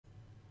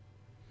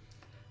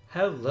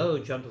Hello,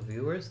 gentle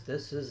viewers.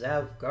 This is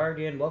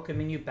Avgardian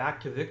welcoming you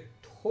back to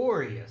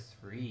Victoria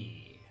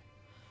 3.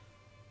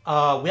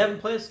 We haven't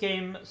played this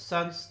game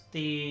since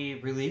the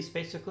release,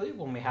 basically,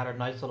 when we had our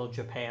nice little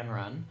Japan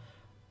run.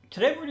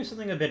 Today we're going to do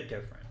something a bit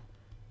different.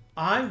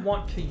 I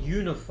want to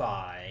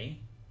unify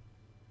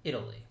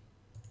Italy.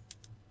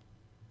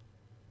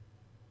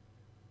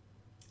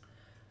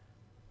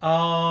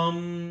 We're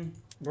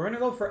going to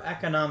go for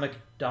economic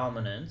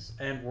dominance,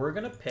 and we're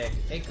going to pick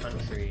a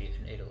country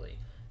in Italy.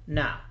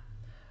 Now,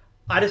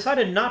 I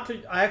decided not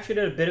to... I actually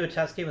did a bit of a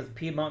test game with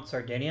Piedmont,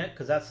 Sardinia,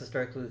 because that's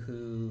historically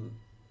who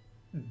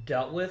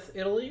dealt with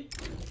Italy.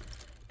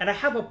 And I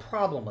have a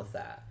problem with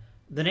that.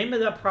 The name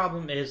of that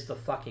problem is the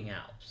fucking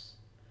Alps.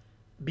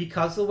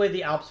 Because of the way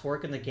the Alps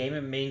work in the game,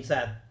 it means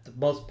that the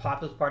most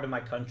populous part of my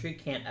country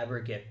can't ever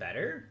get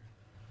better.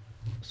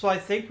 So I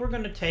think we're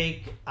going to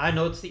take... I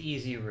know it's the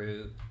easy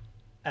route,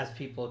 as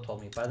people have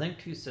told me, but I think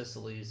Two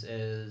Sicilies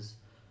is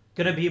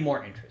going to be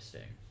more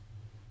interesting.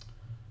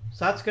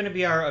 So that's going to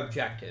be our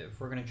objective.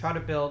 We're going to try to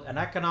build an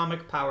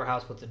economic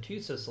powerhouse with the Two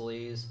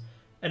Sicilies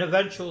and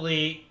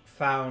eventually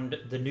found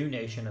the new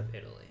nation of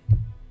Italy.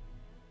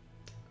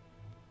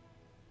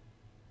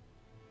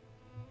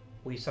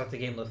 We start the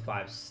game with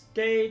 5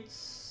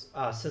 states.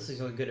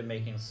 Sicily's really good at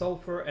making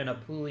sulfur, and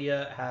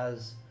Apulia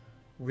has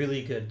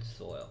really good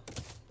soil.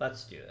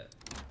 Let's do it.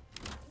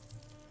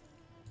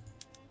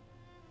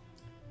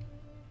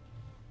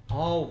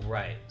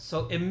 Alright,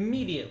 so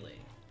immediately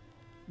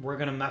we're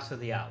going to mess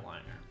with the outliner.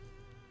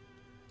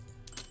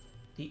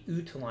 The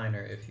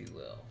outliner, if you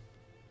will.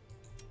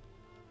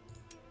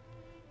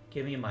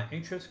 Give me my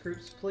interest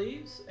groups,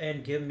 please,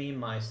 and give me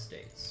my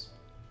states.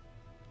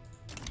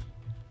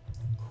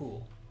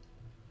 Cool.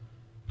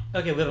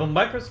 Okay, we have a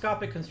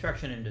microscopic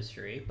construction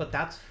industry, but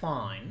that's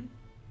fine.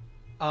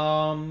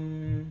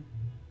 Alright.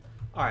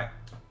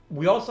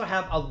 We also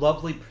have a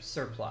lovely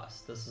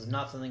surplus. This is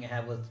not something I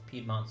have with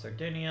Piedmont,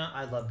 Sardinia.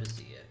 I'd love to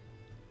see it.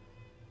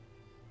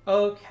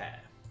 Okay.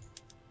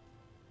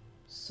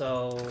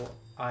 So,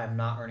 I'm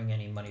not earning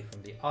any money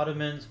from the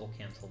Ottomans. We'll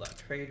cancel that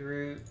trade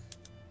route.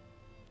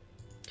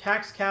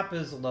 Tax cap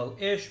is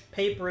low-ish.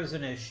 Paper is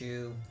an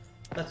issue.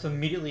 Let's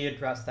immediately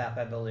address that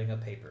by building a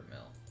paper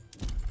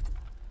mill.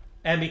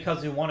 And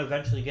because we want to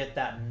eventually get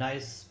that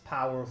nice,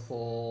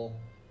 powerful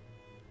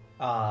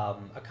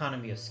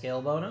economy of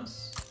scale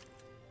bonus,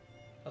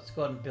 let's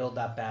go ahead and build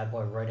that bad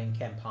boy right in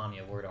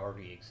Campania where it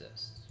already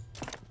exists.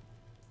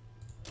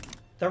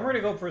 Then we're going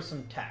to go for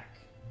some tech.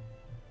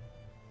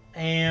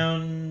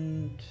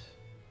 And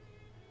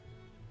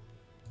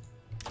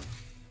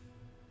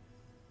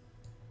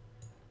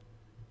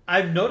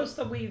I've noticed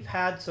that we've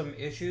had some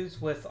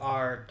issues with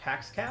our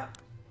tax cap.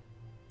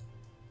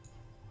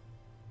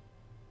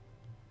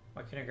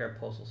 Why can't I grab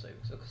postal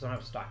savings? Because I don't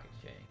have stock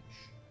exchange.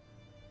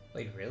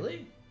 Wait,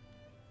 really?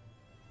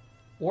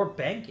 Or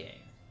banking.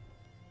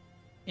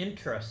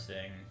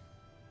 Interesting.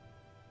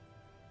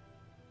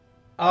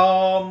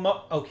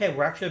 Okay,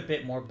 we're actually a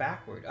bit more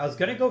backward. I was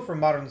gonna go for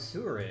modern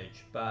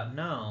sewerage, but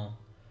no.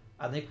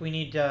 I think we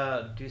need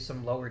to do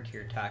some lower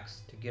tier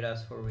tax to get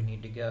us where we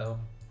need to go.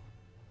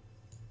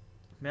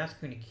 Mass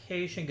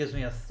communication gives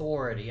me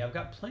authority. I've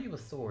got plenty of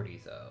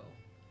authority, though.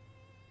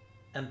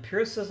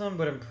 Empiricism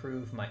would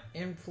improve my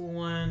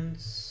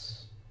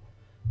influence.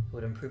 It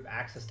would improve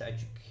access to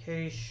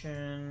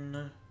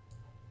education.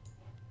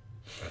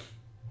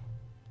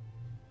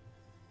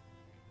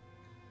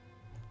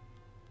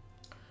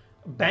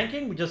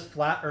 Banking would just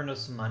flat earn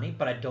us money,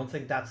 but I don't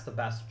think that's the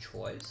best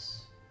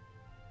choice.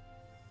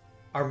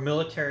 Our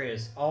military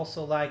is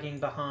also lagging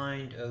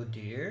behind. Oh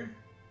dear.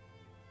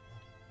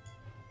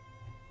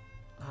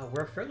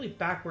 We're a fairly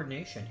backward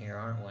nation here,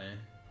 aren't we?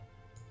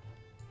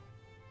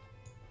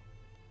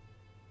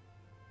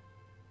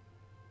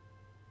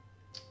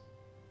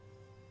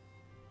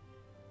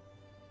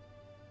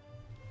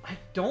 I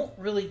don't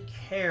really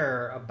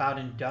care about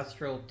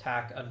industrial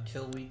tech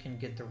until we can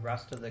get the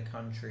rest of the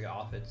country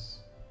off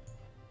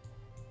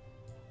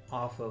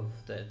of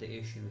the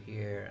issue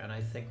here, and I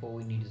think what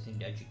we need is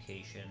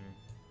education,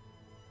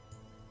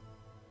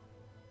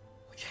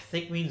 which I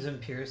think means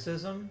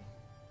empiricism.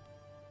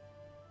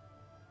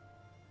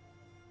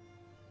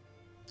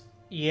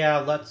 Yeah,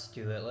 let's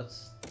do it.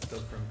 Let's go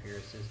for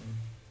empiricism.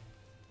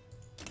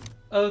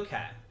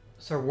 Okay,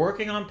 so we're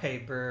working on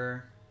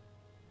paper.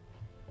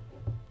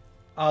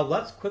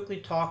 Let's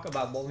quickly talk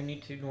about what we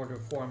need to in order to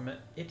form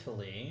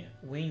Italy.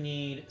 We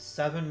need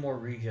 7 more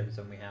regions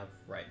than we have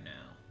right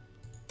now.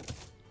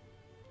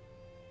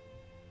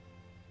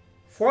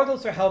 4 of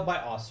those are held by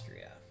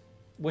Austria,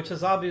 which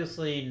is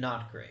obviously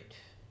not great.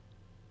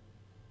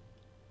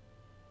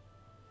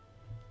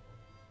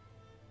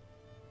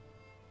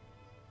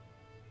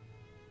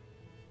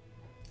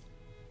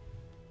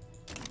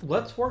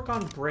 Let's work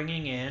on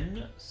bringing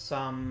in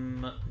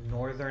some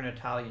northern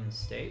Italian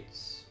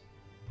states.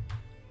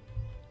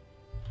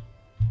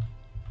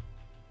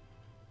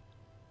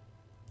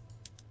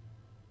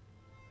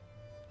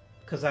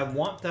 Because I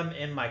want them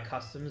in my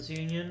customs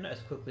union as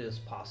quickly as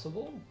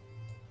possible.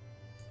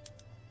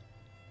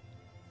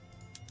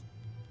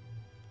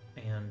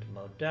 and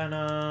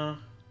Modena,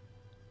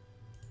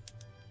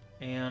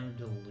 and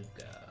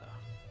Lucca.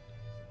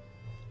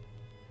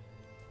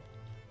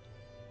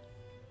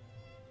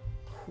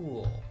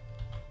 Cool.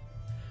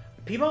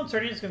 Piedmont and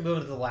Sardinia is going to go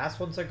into the last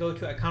ones I go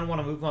to. I kind of want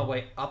to move my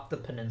way up the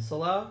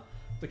peninsula,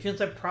 which means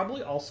I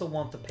probably also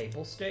want the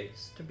Papal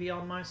States to be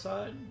on my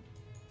side.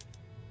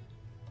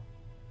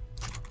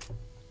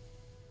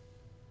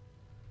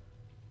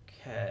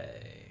 Okay.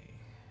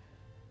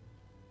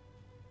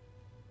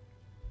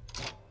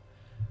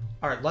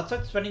 Alright, let's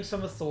start spending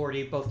some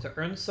authority, both to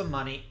earn some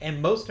money,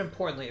 and most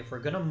importantly, if we're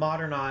going to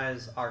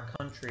modernize our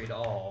country at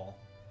all,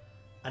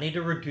 I need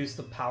to reduce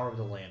the power of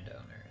the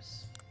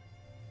landowners.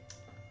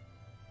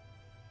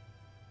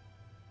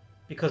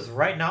 Because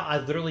right now, I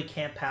literally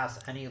can't pass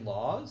any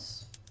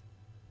laws.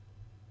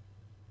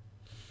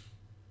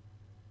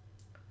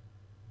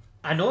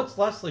 I know it's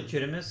less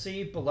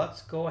legitimacy, but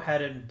let's go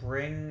ahead and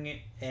bring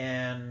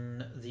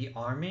in the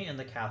army and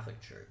the Catholic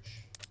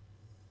Church.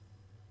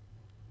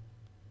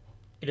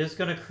 It is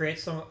going to create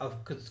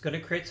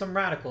some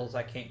radicals.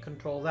 I can't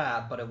control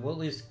that, but it will at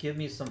least give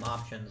me some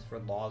options for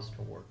laws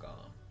to work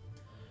on.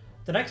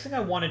 The next thing I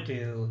want to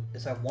do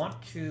is I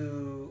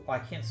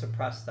can't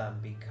suppress them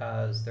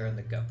because they're in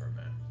the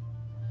government.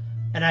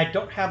 And I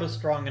don't have a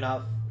strong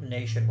enough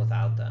nation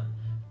without them.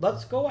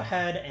 Let's go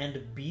ahead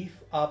and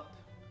beef up.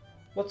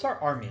 What's our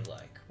army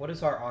like? What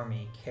does our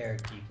army care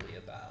deeply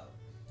about?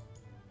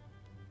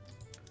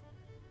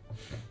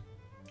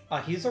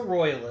 He's a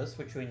royalist,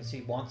 which means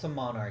he wants a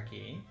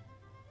monarchy.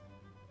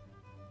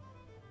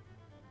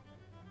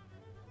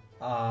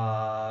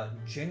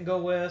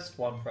 Jingoist,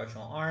 one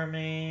professional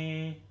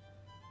army.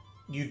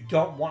 You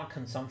don't want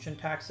consumption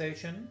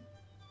taxation.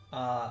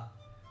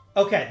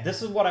 Okay,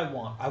 this is what I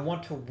want. I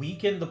want to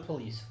weaken the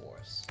police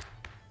force.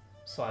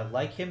 So I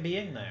like him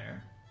being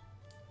there.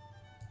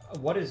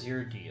 What is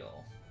your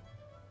deal?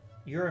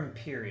 You're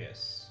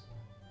imperious.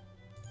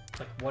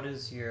 Like, what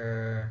is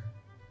your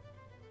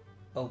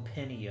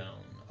opinion?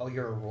 Oh,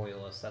 you're a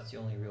royalist. That's the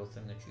only real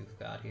thing that you've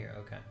got here.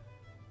 Okay.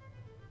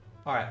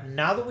 Alright,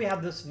 now that we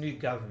have this new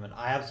government,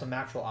 I have some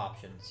actual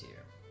options here.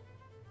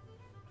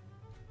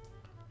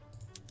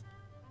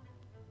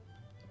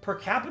 Per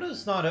capita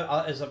is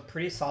not is a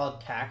pretty solid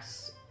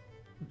tax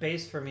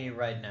base for me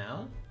right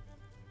now.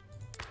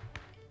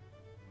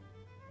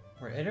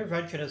 We're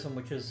interventionism,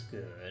 which is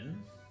good.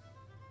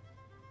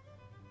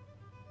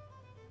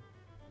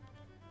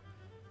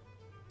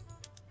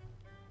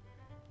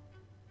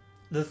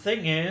 The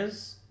thing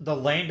is, the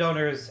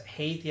landowners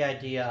hate the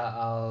idea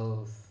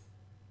of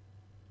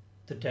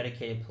the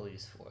dedicated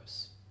police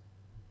force.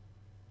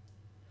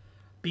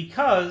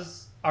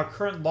 Because our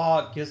current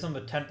law gives them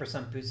a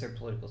 10% boost to their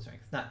political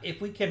strength. Now,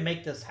 if we can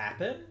make this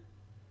happen,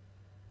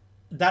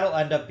 that'll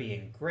end up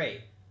being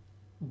great.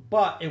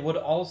 But it would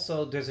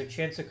also, there's a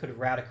chance it could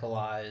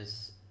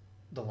radicalize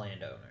the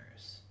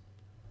landowners.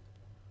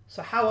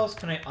 So how else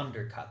can I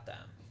undercut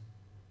them?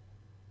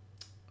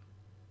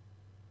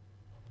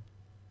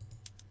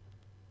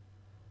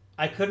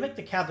 I could make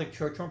the Catholic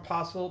Church more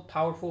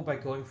powerful by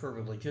going for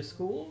religious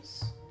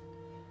schools.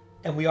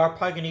 And we are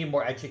probably going to need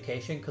more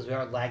education because we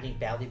are lagging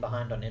badly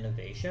behind on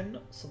innovation.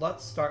 So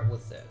let's start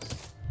with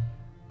this.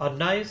 A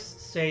nice,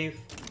 safe,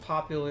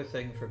 popular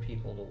thing for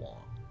people to want.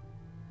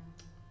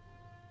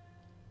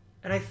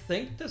 And I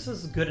think this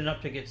is good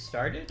enough to get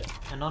started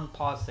and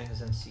unpause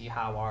things and see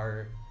how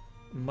our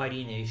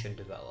mighty nation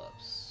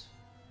develops.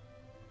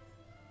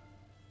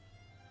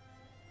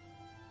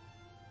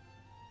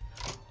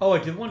 Oh, I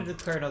did want to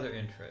declare another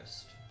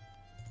interest.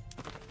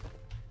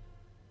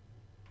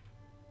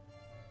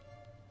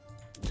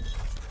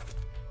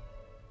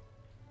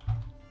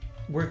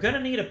 We're going to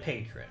need a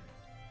patron.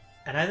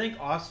 And I think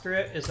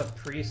Austria is a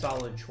pretty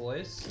solid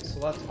choice. So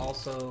let's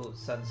also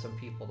send some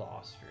people to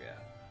Austria.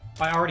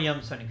 I already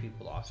am sending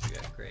people to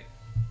Austria. Great.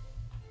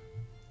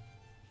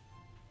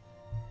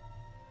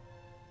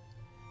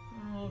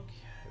 Okay.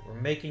 We're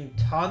making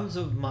tons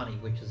of money,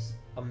 which is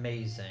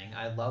amazing.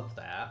 I love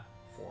that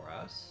for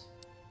us.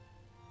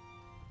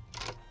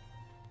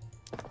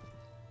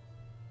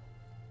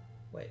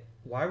 Wait,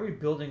 why are we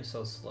building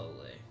so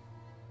slowly?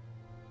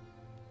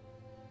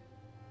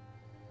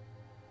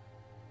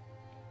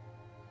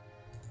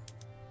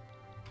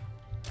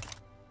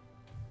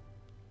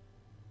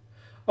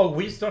 Oh,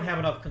 we just don't have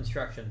enough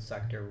construction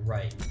sector,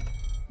 right.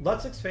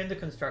 Let's expand the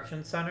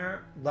construction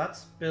center.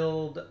 Let's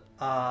build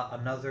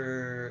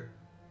another...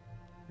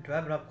 Do I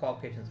have enough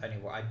qualifications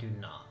anywhere? I do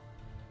not.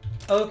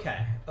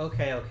 Okay.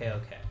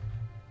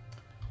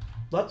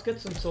 Let's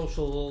get some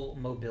social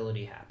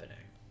mobility happening.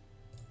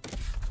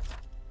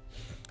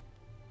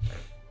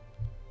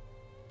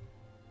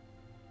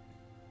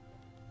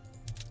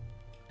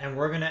 And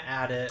we're going to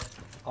add it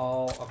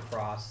all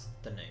across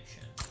the nation.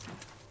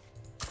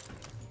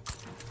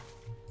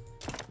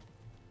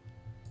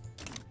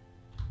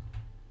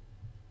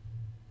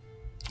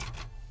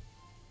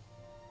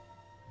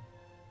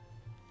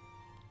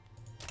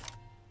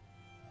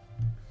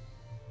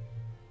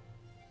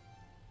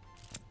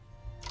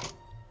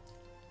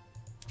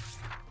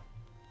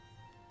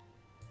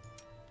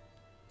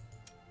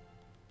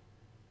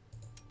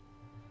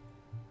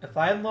 If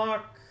I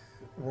unlock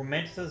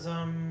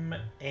Romanticism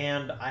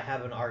and I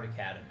have an art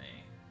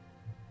academy.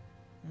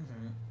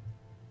 Mm-hmm.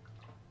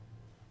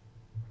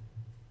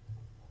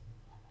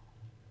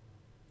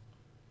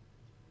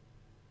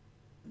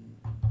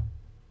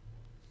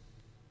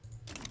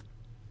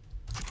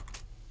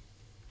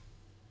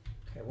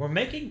 Okay, we're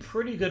making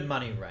pretty good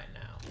money right now.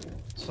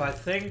 So I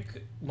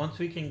think once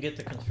we can get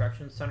the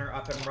construction center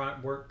up and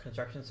run,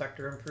 construction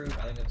sector improved,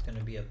 I think it's going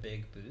to be a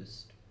big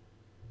boost.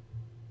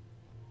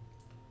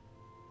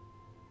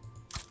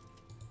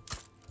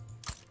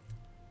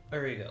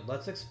 There we go.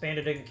 Let's expand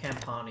it in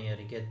Campania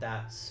to get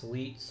that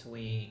sweet,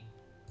 sweet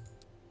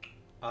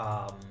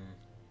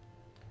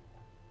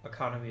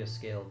economy of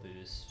scale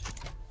boost.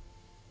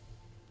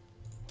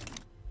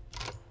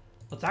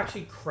 Let's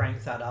actually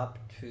crank that up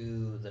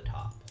to the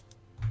top.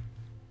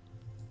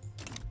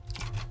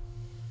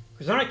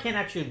 Because then I can't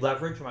actually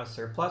leverage my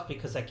surplus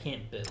because I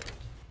can't build.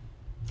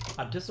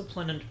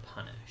 Discipline and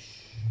punish.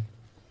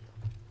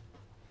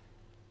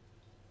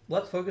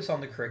 Let's focus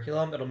on the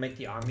curriculum. It'll make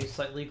the army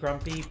slightly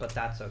grumpy, but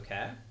that's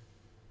okay.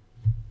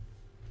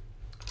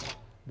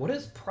 What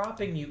is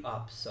propping you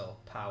up so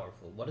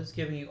powerful? What is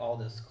giving you all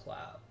this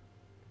clout?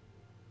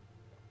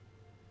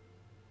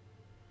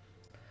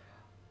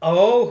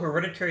 Oh,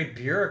 hereditary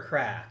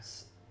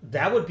bureaucrats.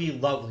 That would be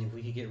lovely if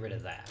we could get rid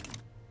of that.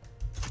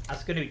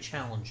 That's going to be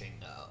challenging,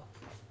 though.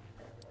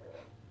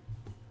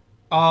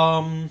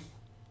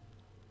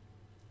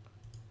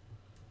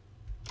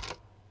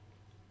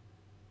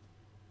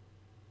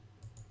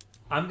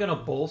 I'm going to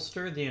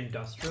bolster the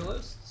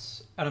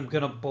industrialists, and I'm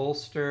going to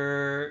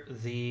bolster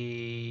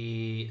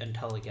the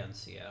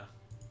intelligentsia.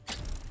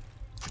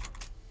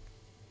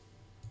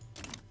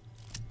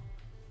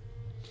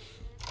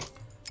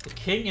 The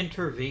king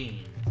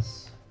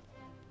intervenes.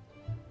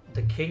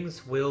 The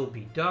king's will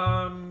be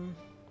done.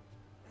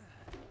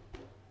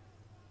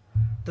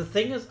 The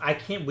thing is, I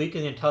can't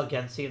weaken the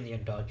intelligentsia and the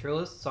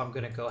industrialists, so I'm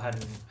going to go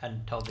ahead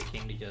and tell the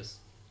king to just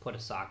put a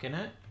sock in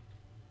it.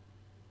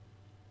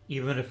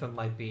 Even if it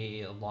might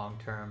be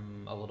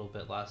long-term a little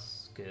bit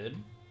less good.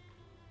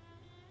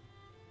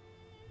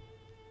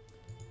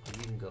 Oh,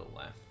 you can go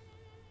away.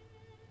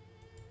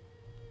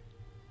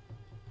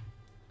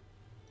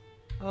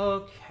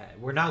 Okay,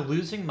 we're now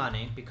losing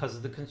money because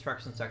of the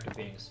construction sector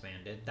being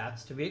expanded.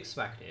 That's to be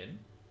expected.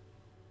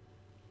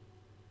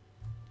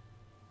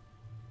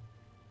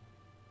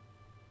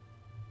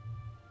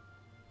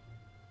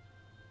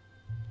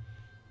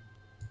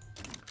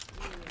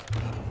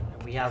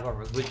 We have our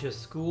religious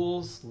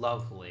schools,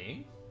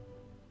 lovely.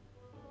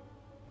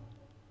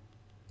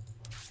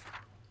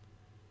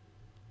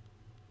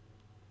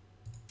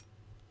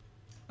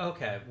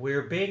 Okay,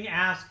 we're being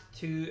asked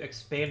to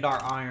expand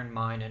our iron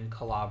mine in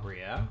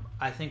Calabria.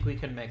 I think we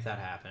can make that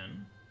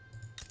happen.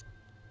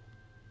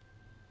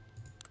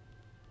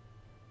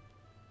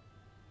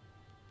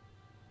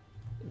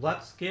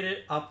 Let's get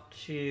it up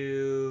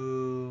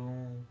to...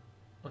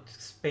 Let's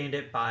expand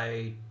it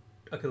by...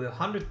 Okay, we have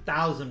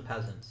 100,000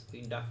 peasants.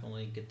 We can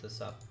definitely get this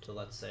up to,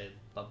 let's say,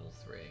 level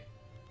 3.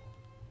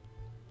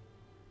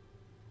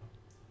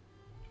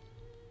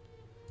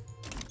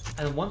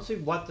 And once we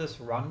let this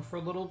run for a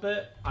little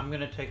bit, I'm going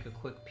to take a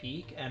quick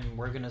peek, and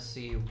we're going to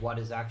see what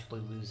is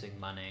actually losing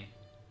money.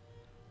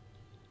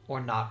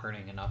 Or not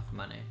earning enough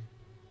money.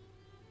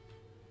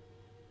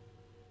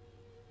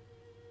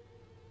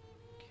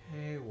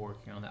 Okay,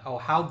 working on that. Oh,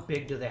 how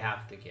big do they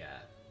have to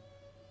get?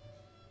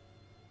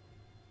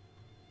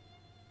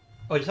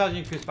 Oh, it just has to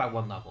increase by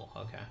 1 level.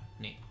 Okay,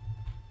 neat.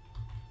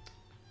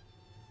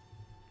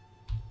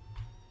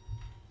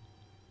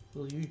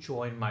 Will you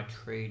join my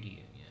trade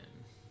union?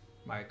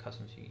 My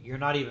customs union? You're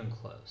not even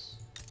close.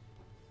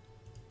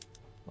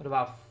 What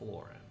about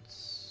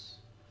Florence?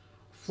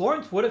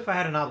 Florence would if I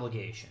had an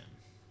obligation.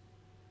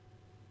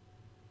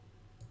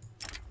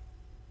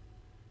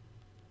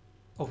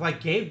 Oh, if I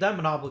gave them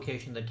an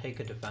obligation, they'd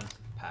take a defensive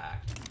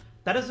pact.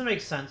 That doesn't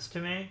make sense to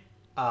me.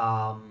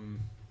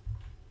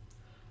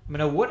 I mean,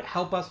 it would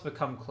help us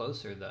become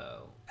closer,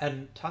 though.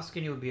 And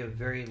Tuscany would be a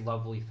very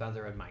lovely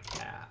feather in my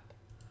cap.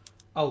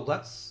 Oh,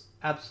 let's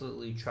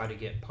absolutely try to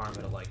get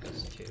Parma to like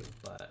us, too,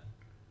 but...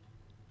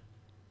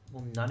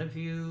 Will none of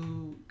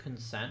you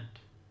consent?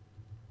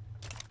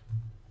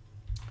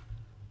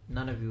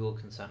 None of you will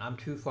consent. I'm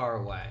too far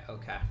away.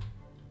 Okay.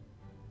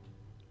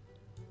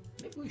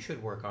 Maybe we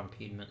should work on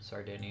Piedmont,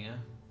 Sardinia.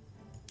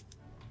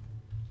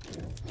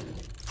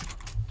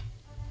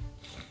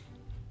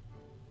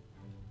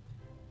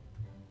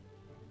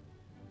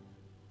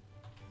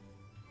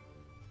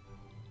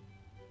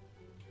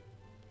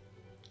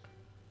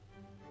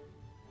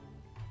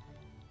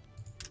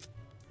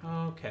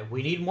 Okay,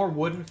 we need more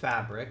wood and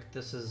fabric.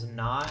 This is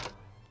not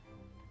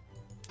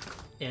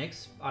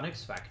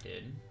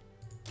unexpected.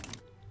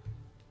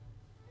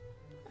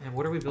 And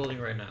what are we building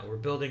right now? We're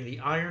building the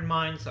iron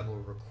mines that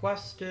were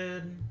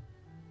requested.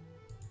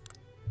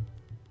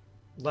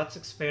 Let's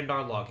expand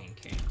our logging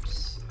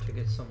camps to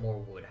get some more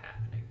wood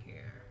happening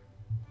here.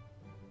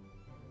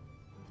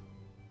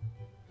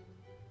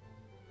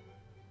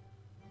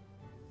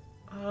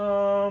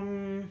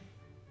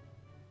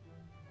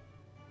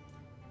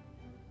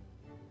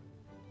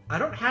 I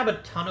don't have a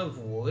ton of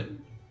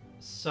wood,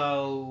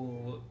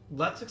 so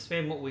let's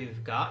expand what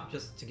we've got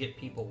just to get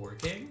people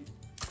working.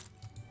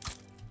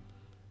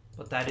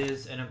 But that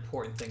is an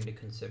important thing to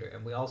consider.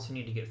 And we also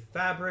need to get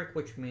fabric,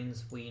 which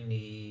means we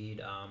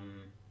need...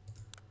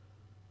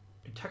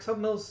 do textile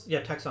mills?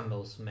 Yeah, textile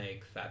mills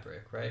make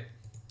fabric, right?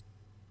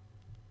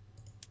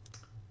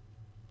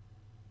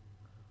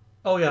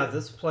 Oh yeah,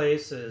 this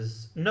place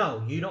is...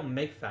 No, you don't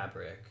make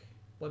fabric.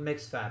 What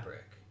makes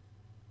fabric?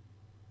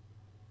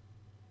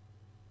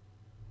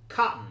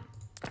 Cotton.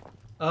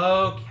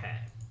 Okay.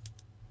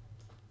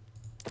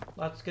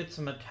 Let's get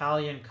some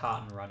Italian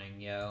cotton running,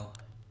 yo.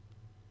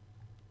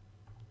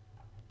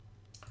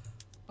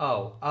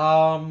 Oh,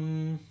 I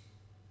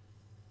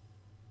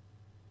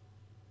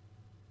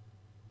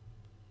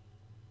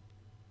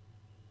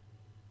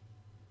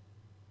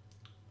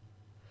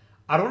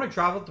don't want to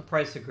drive up the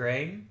price of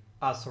grain,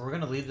 so we're going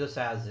to leave this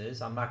as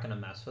is. I'm not going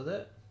to mess with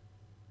it.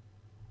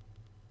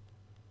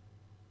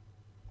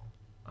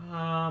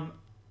 Am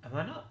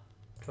I not...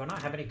 Do I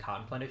not have any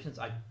cotton plantations?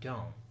 I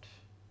don't.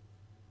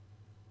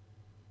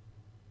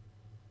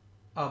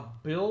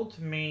 Build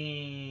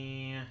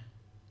me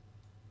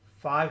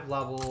 5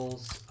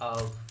 levels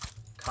of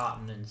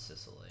cotton in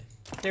Sicily.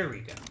 There we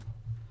go.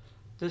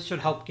 This should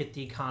help get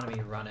the economy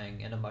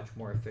running in a much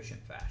more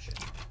efficient fashion.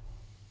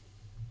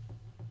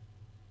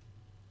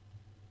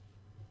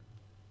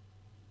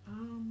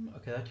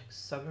 Okay, that takes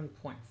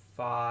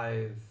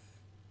 7.5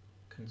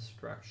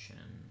 construction.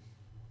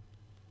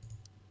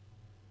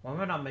 Why am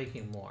I not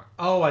making more?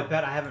 Oh, I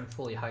bet I haven't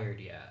fully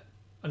hired yet.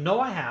 No,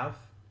 I have.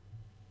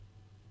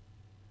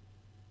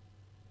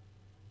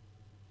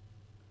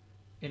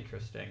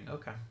 Interesting.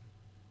 Okay.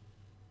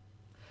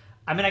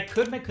 I mean, I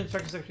could make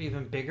construction sector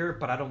even bigger,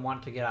 but I don't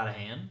want it to get out of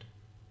hand.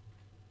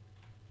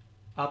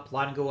 Up,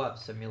 line go up,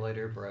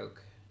 simulator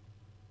broke.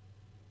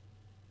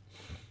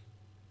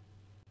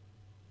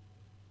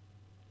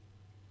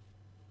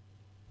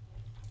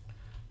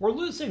 We're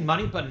losing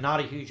money, but not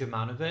a huge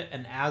amount of it.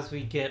 And as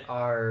we get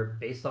our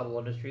base level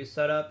industry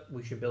set up,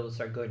 we should be able to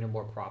start going to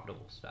more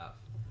profitable stuff.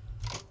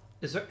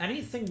 Is there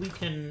anything we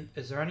can...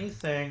 Is there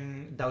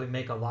anything that we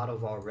make a lot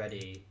of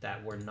already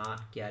that we're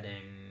not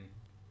getting...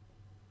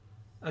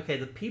 Okay,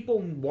 the people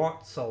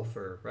want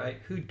sulfur, right?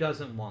 Who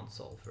doesn't want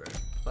sulfur?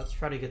 Let's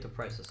try to get the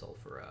price of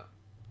sulfur up.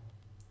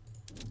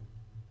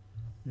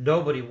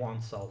 Nobody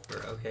wants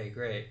sulfur. Okay,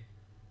 great.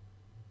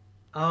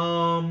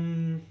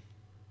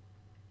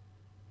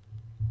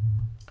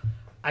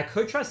 I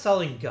could try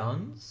selling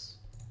guns.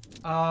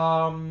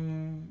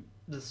 The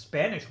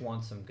Spanish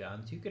want some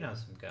guns. You can have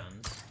some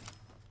guns.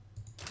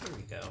 There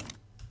we go.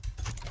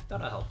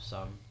 That'll help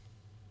some.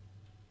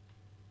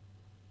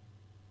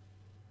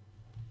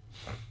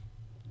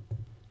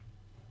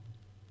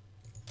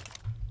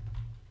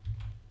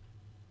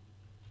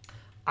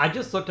 I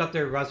just looked up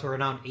their res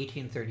renown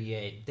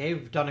 1838.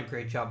 They've done a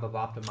great job of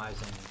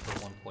optimizing for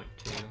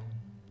 1.2.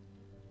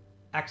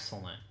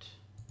 Excellent.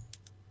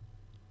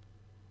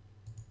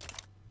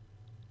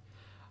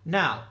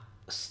 Now,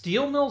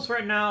 steel mills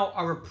right now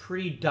are a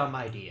pretty dumb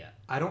idea.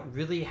 I don't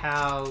really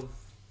have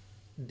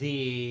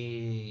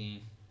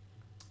the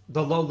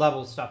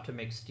low-level stuff to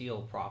make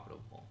steel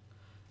profitable.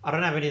 I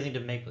don't have anything to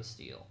make with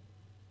steel.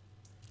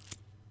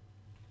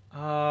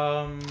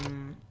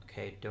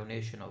 Okay,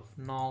 donation of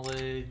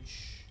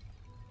knowledge.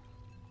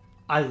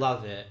 I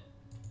love it.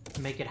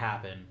 Make it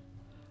happen.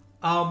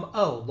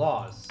 Oh,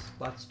 laws.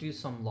 Let's do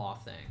some law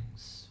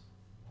things.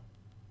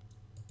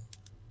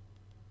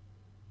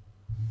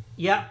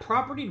 Yeah,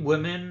 propertied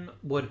women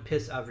would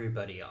piss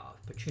everybody off.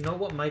 But you know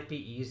what might be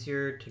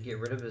easier to get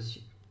rid of is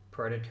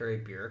predatory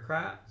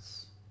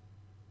bureaucrats?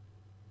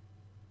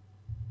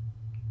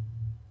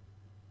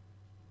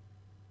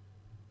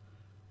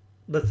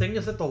 The thing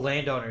is that the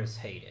landowners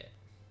hate it.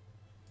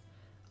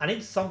 I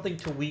need something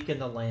to weaken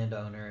the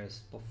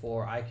landowners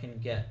before I can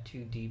get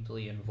too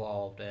deeply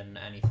involved in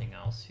anything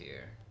else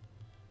here.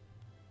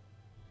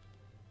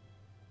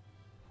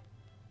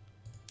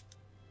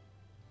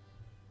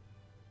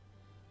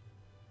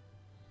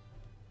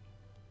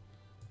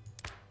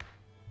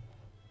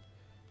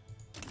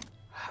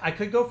 I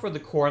could go for the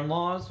corn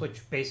laws,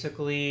 which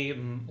basically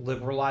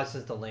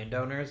liberalizes the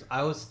landowners.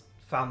 I always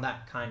found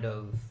that kind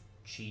of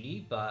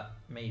cheaty, but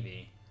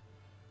maybe.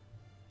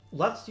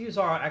 Let's use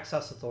our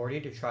excess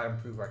authority to try and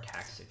improve our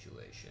tax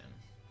situation.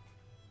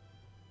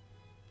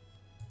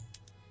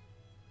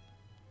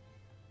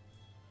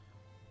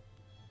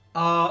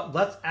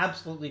 Let's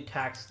absolutely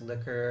tax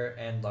liquor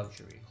and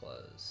luxury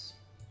clothes.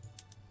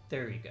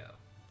 There we go.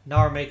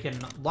 Now we're making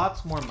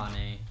lots more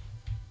money.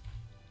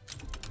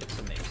 It's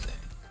amazing.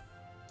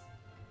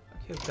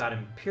 Okay, we've got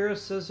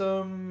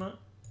empiricism.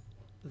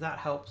 That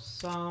helps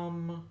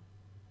some.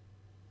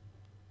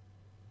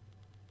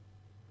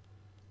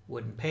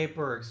 Wood and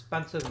paper are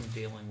expensive. I'm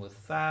dealing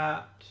with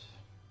that.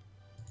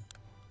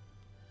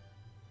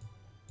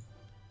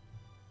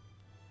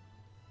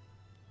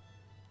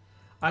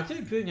 I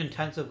think doing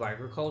intensive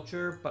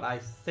agriculture, but I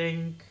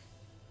think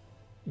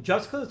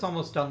just because it's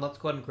almost done, let's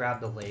go ahead and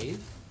grab the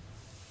lathe.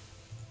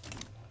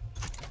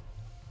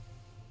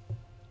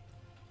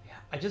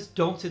 I just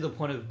don't see the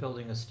point of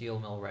building a steel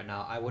mill right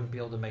now. I wouldn't be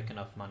able to make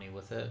enough money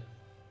with it.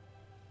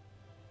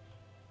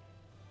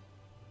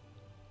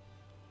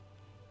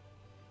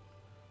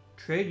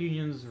 Trade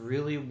unions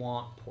really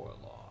want poor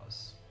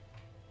laws.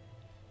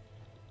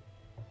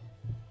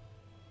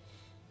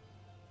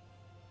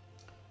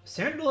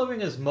 Standard of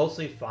living is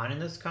mostly fine in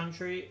this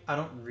country. I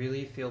don't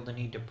really feel the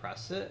need to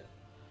press it.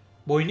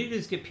 What we need to do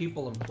is get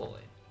people employed.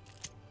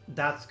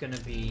 That's going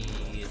to be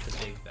the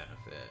big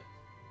benefit.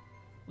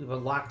 We've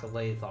unlocked the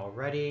lathe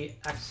already.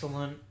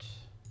 Excellent.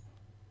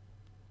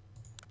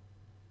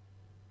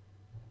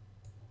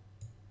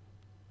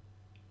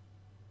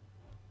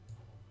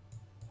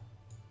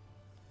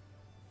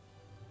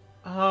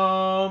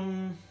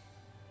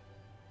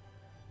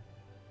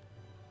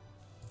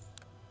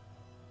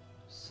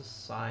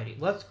 Society.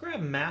 Let's grab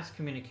mass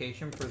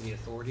communication for the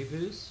authority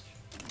boost.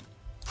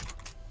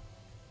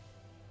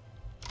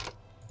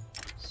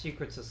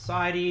 Secret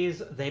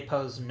societies. They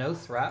pose no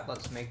threat.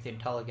 Let's make the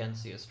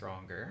intelligentsia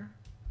stronger.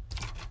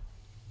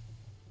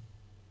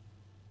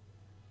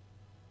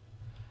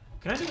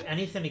 Can I do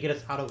anything to get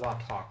us out of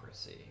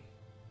autocracy?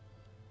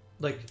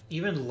 Like,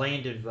 even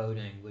landed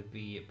voting would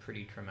be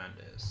pretty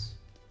tremendous.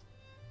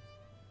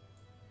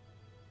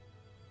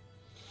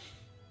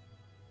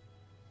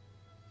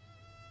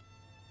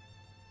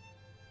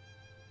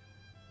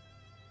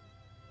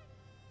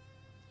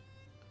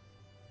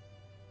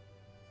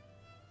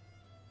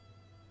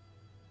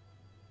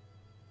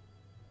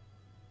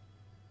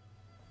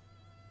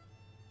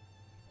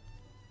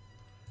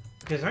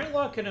 Is there any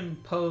law I can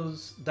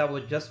impose that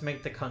would just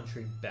make the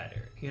country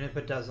better, even if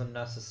it doesn't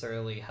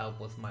necessarily help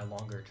with my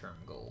longer term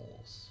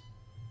goals?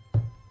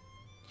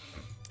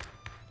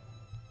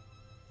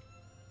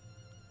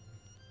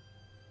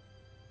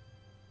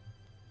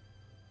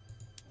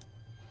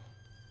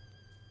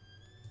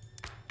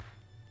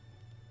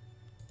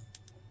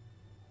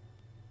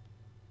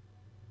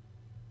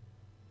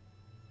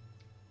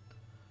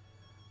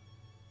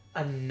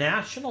 A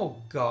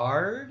National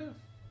Guard?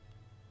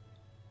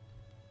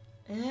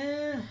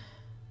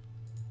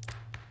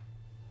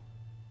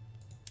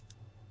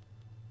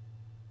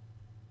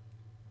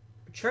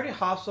 Charity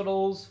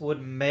hospitals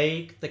would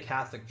make the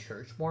Catholic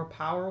Church more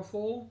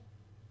powerful.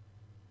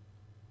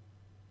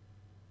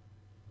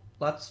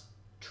 Let's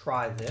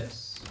try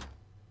this.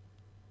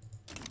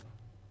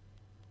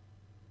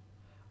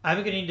 I'm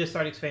going to need to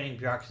start expanding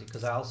bureaucracy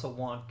because I also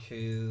want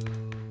to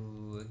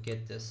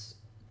get this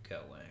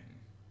going.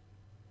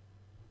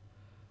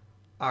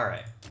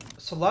 Alright,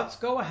 so let's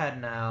go ahead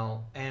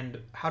now, and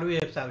how do we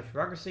establish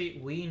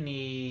bureaucracy? We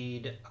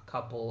need a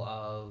couple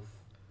of...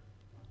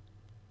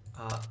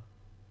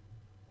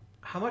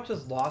 how much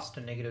is lost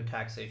to negative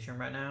taxation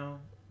right now?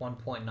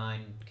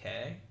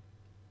 1.9k?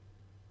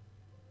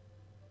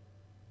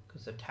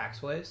 Because of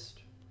tax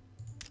waste.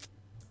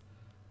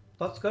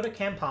 Let's go to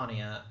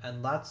Campania,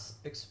 and let's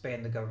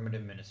expand the government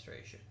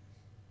administration.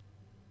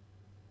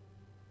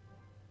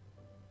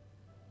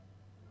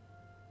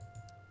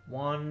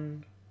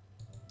 One...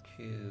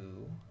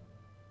 two,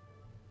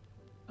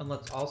 and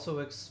let's also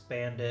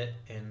expand it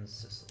in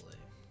Sicily.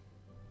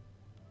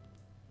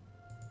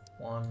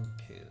 1,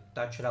 2.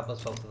 That should help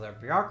us both with our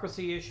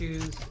bureaucracy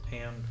issues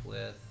and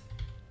with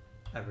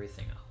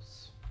everything else.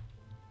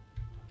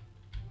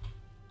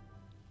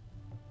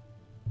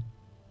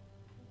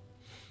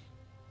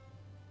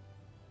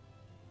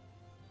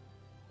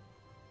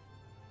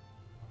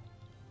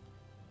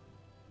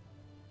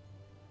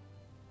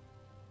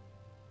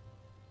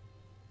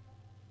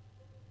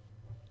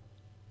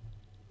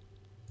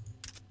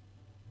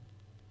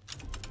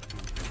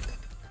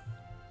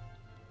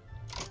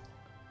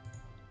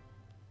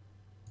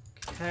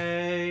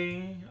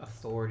 Okay,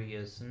 authority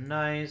is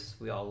nice.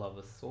 We all love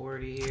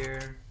authority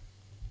here.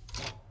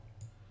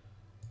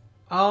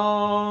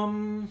 I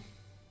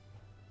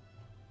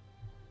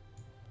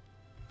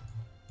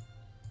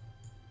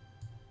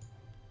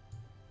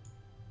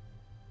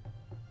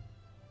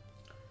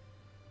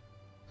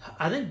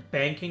think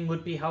banking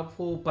would be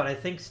helpful, but I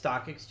think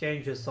stock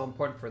exchange is so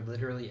important for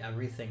literally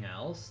everything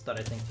else that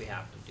I think we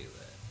have to do it.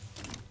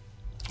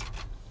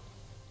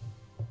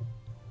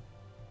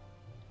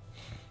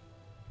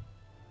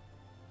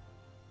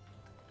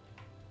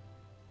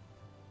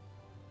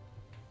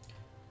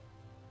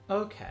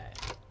 Okay,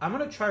 I'm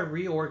going to try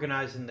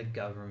reorganizing the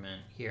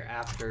government here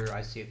after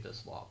I see if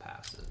this law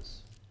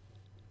passes.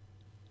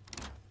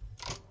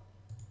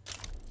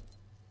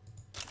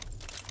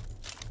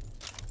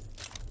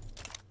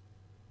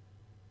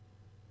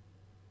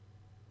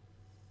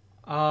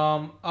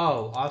 Oh,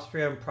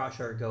 Austria and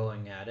Prussia are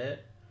going at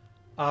it.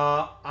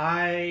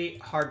 I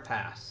hard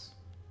pass.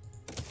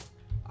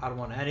 I don't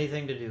want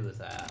anything to do with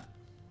that.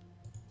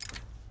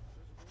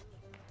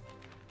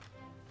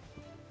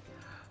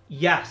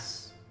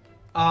 Yes.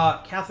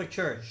 Catholic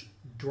Church,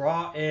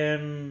 draw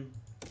in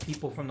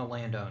people from the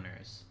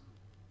landowners.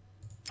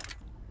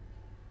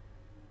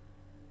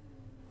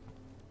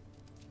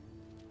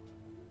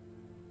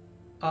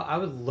 I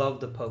would love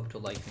the Pope to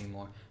like me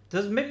more.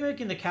 Does maybe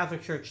making the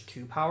Catholic Church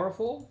too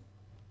powerful?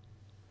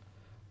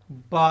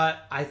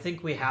 But I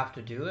think we have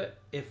to do it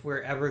if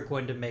we're ever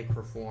going to make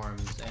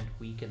reforms and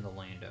weaken the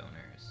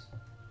landowners.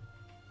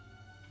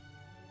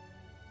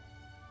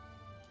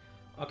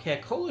 Okay,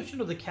 a coalition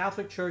of the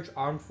Catholic Church,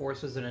 armed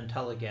forces, and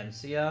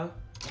intelligentsia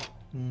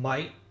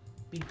might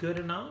be good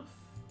enough.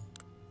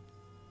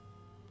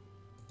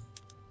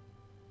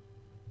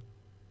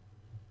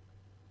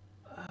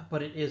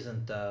 But it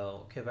isn't,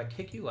 though. Okay, if I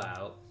kick you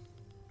out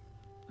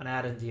and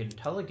add in the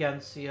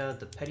intelligentsia,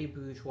 the petty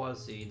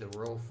bourgeoisie, the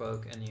rural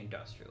folk, and the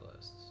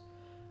industrialists,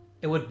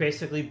 it would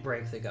basically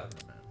break the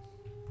government.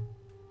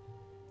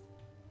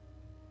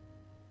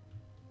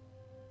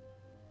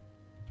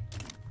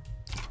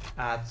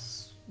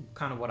 That's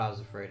kind of what I was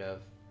afraid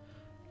of.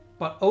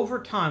 But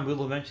over time,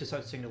 we'll eventually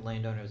start seeing the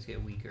landowners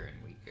get weaker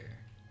and weaker.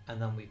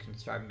 And then we can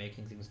start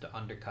making things to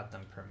undercut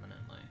them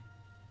permanently.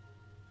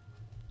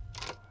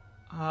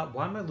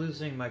 Why am I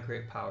losing my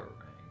great power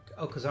rank?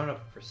 Oh, because I don't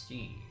have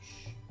prestige.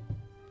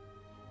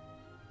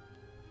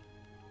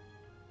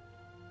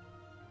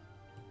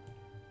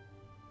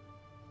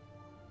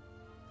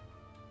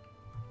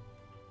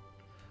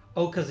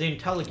 Oh, because the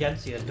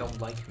intelligentsia don't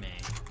like me.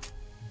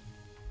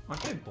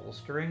 Aren't I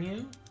bolstering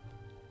you?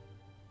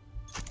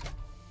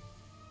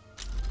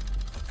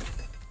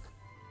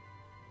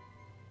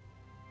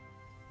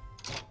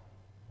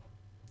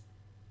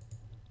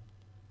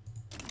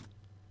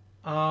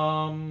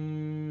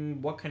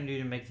 What can I do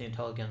to make the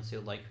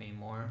intelligentsia like me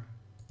more?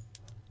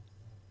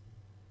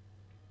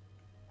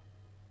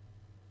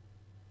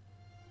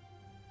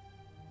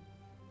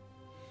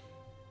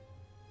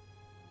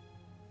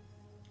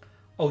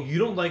 Oh, you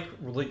don't like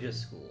religious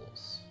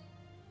schools.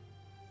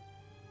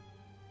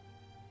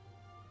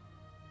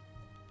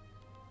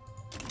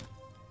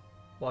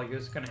 Well, you're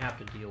just gonna have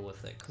to deal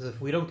with it. Because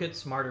if we don't get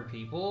smarter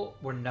people,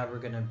 we're never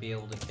gonna be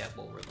able to get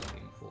what we're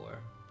looking for.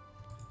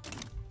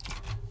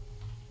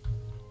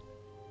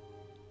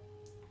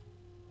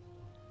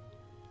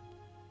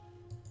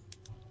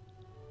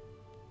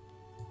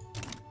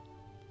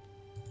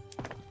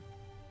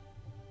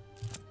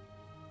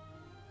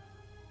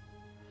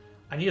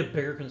 I need a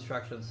bigger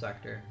construction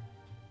sector.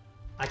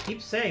 I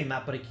keep saying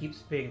that, but it keeps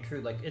being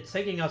true. Like, it's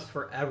taking us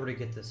forever to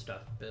get this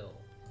stuff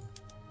built.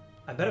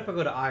 I bet if I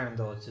go to iron,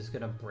 though, it's just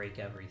gonna break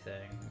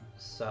everything.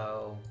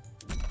 So,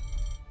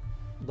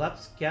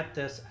 let's get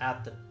this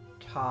at the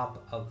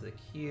top of the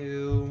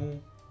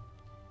queue.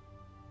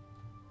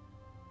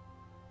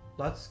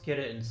 Let's get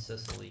it in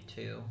Sicily,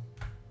 too.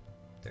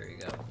 There you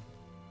go.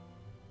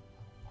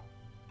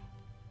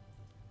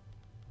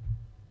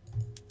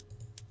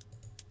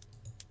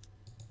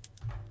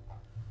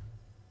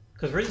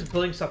 Because we're just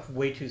building stuff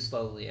way too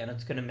slowly, and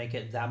it's going to make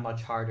it that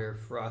much harder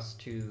for us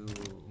to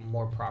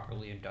more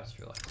properly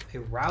industrialize. A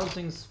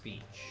rousing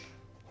speech.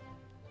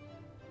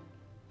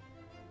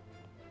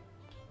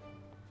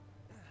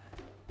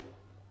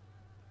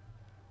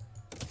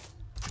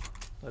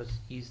 Let us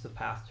ease the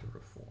path to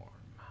reform.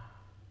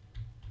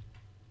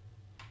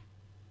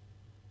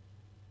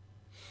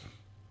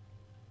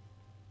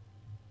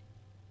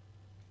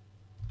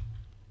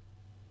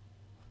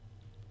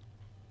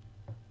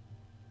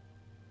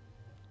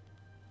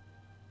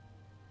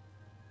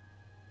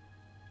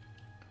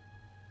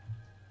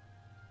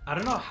 I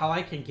don't know how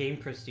I can gain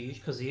prestige,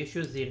 because the issue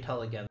is the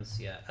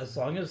intelligentsia. As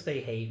long as they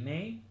hate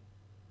me...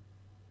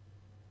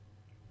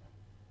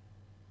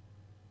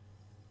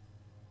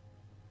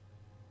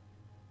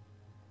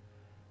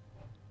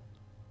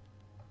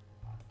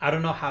 I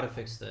don't know how to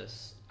fix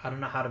this. I don't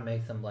know how to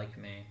make them like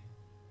me.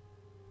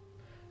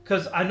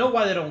 Because I know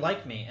why they don't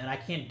like me, and I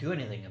can't do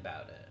anything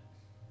about it.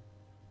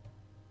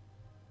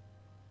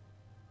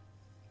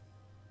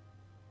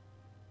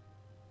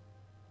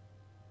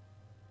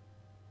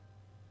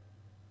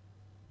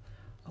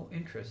 Oh,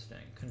 interesting.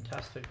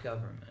 Contested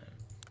government.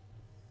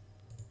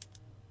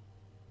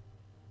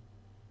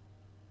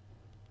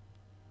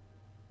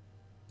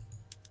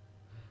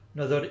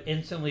 No, they would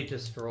instantly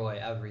destroy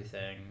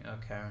everything.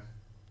 Okay.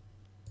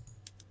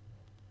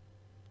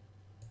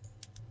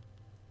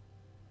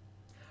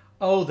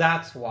 Oh,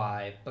 that's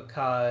why.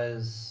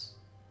 Because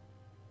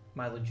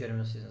my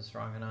legitimacy isn't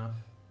strong enough.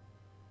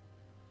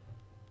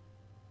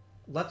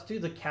 Let's do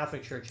the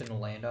Catholic Church and the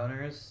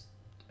landowners.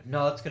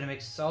 No, that's going to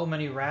make so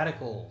many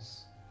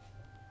radicals.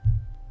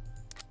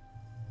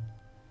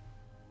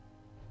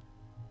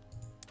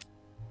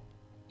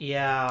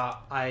 Yeah,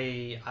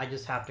 I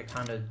just have to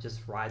kind of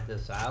just ride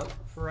this out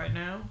for right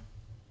now.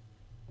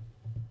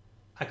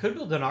 I could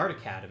build an art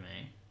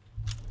academy.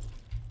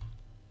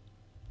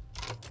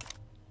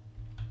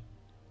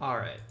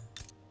 Alright.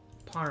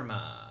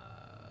 Parma.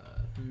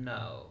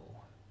 No.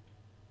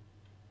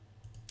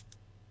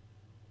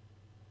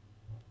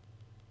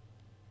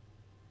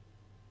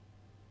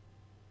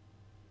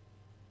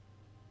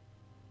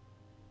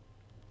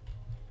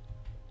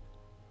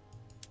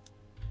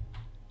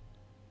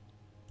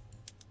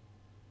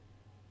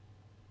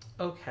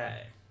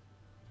 Okay.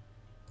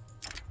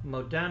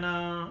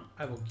 Modena,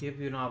 I will give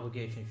you an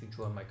obligation if you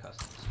join my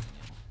customs union.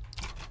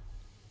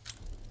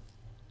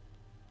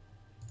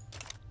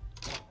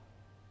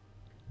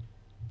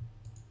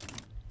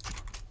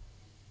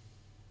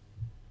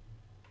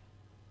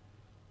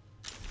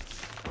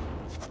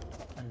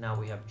 And now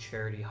we have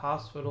charity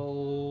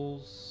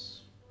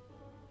hospitals.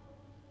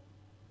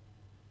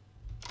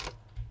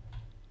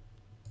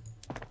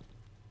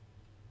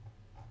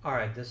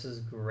 Alright, this is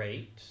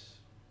great.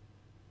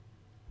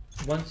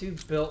 Once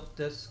you've built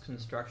this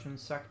construction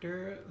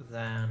sector,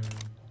 then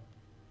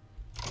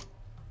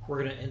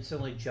we're going to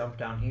instantly jump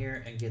down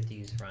here and get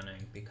these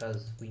running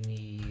because we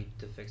need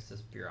to fix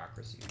this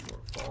bureaucracy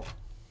shortfall.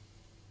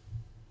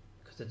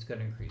 Because it's going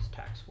to increase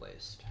tax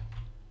waste.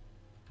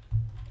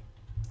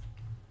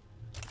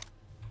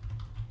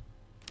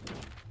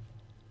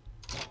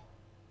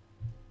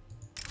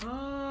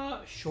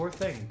 Sure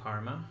thing,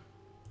 Parma.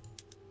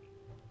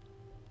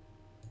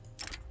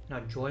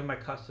 Now join my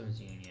customs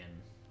union.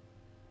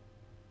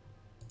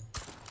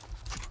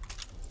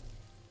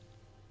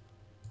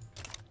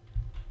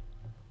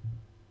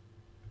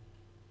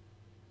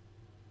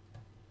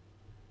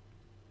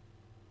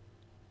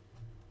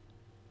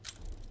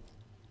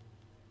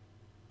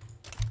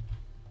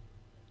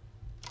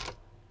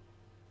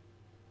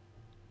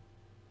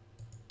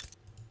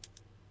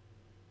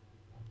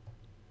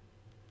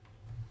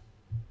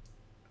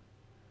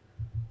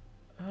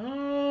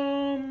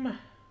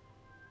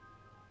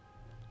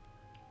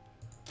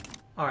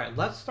 Alright,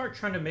 let's start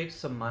trying to make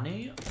some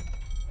money,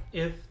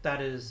 if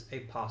that is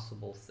a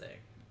possible thing.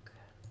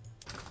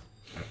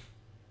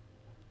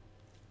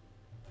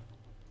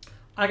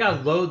 I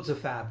got loads of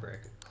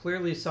fabric.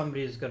 Clearly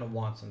somebody's gonna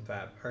want some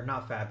or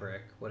not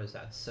fabric, what is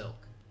that,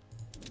 silk.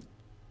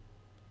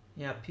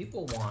 Yeah,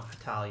 people want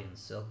Italian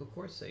silk, of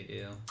course they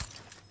do.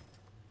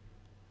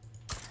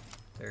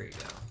 There you go.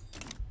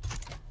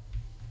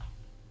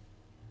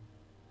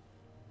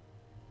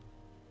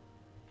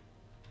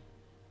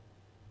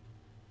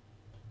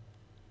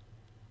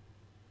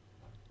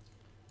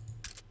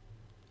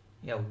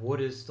 Yeah, wood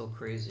is still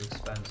crazy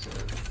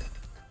expensive.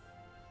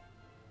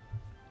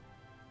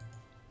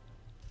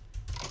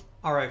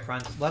 Alright,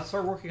 friends, let's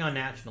start working on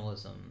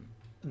nationalism.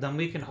 Then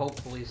we can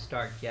hopefully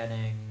start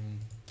getting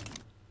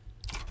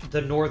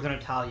the northern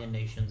Italian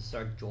nations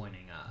start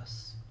joining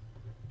us.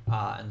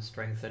 And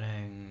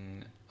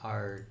strengthening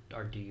our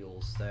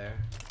deals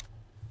there.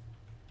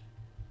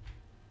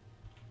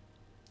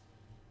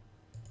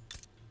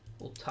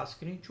 Will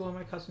Tuscany join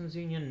my customs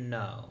union?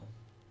 No.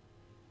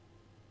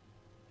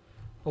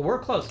 But we're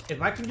close.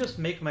 If I can just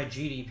make my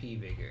GDP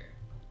bigger,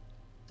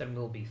 then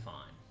we'll be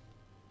fine.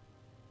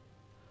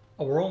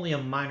 Oh, we're only a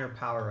minor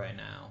power right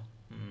now.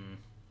 And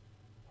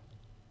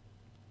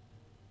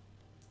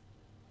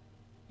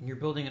you're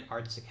building an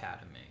arts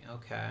academy.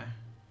 Okay.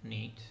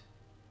 Neat.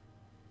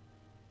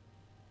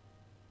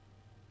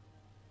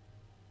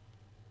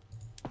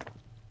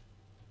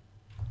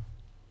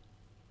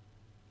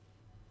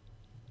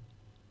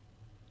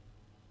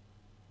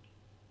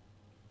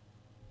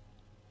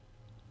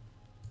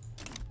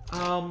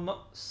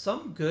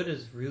 Some good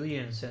is really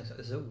insensitive.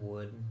 Is it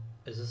wood?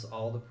 Is this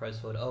all the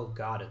price wood? Oh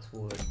god, it's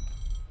wood.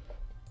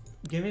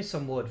 Give me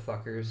some wood,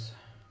 fuckers.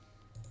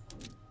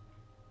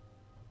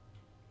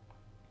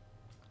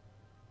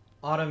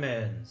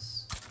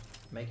 Ottomans.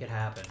 Make it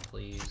happen,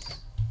 please.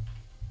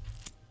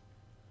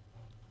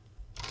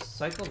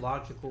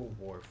 Psychological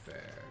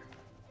warfare.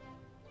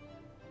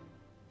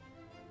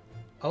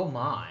 Oh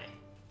my.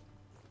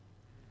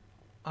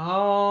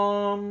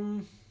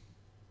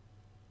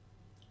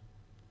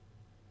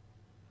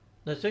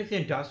 Let's make the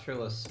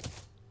industrialists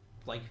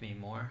like me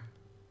more.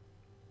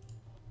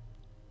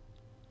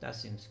 That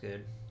seems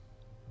good.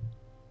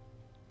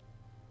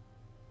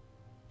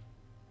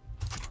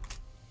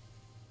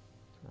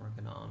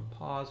 Working on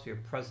pause. We are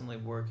presently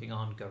working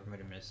on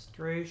government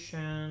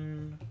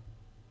administration.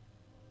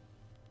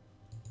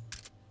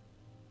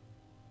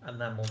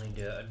 And then we'll need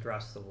to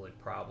address the wood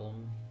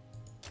problem.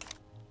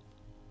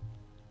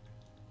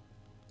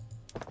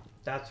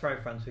 That's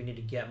right, friends. We need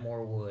to get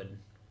more wood.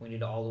 We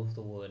need all of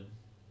the wood.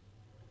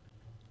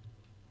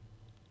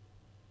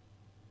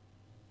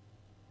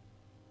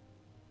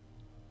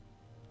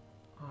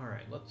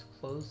 Alright, let's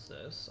close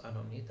this. I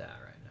don't need that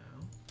right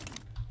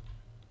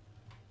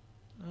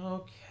now.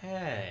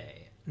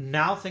 Okay.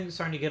 Now things are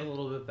starting to get a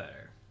little bit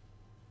better.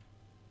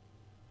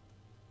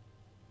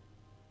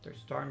 They're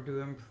starting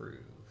to improve.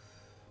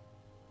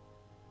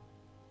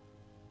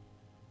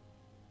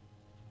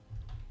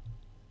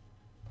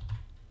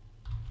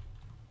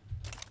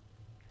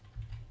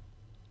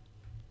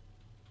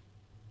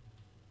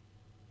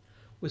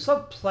 We still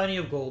have plenty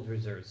of gold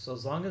reserves, so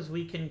as long as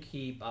we can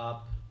keep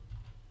up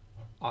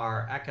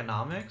our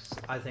economics,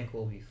 I think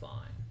we'll be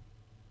fine.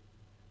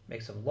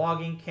 Make some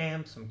logging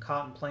camps, some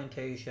cotton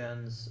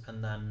plantations,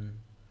 and then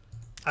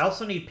I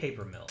also need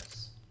paper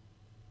mills.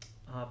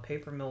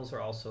 Paper mills are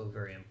also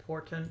very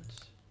important.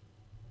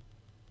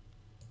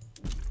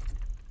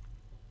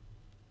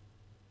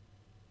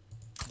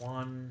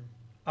 One.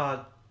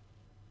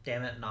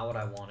 Damn it, not what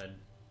I wanted.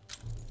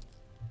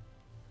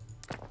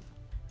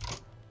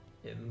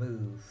 It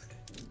moved.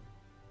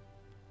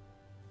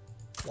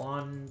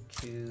 1,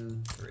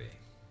 2, 3.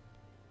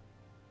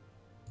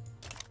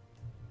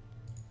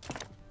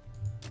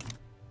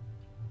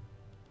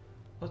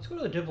 Let's go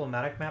to the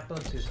diplomatic map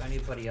and see if there's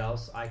anybody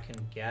else I can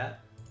get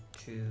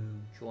to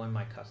join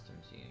my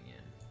customs union.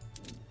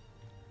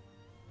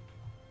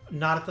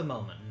 Not at the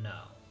moment, no.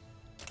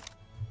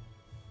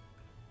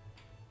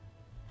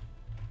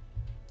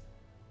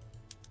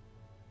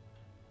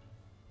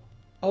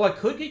 Oh, I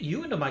could get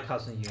you into my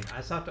customs union. I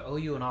just have to owe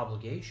you an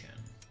obligation.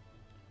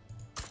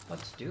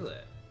 Let's do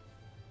it.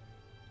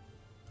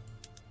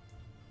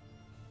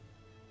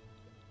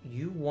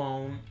 You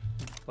won't,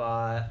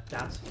 but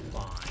that's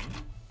fine.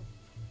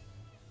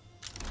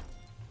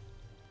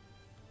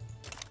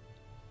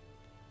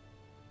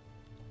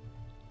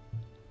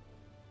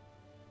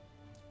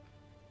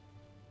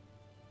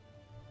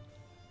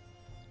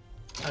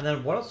 And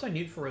then what else do I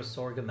need for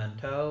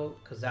Risorgimento?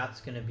 Because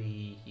that's going to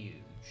be huge.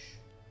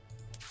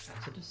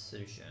 That's a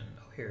decision.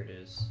 Oh, here it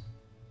is.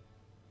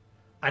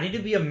 I need to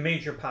be a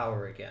major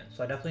power again,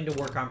 so I definitely need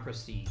to work on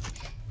prestige.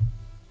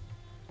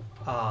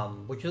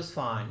 Which is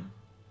fine.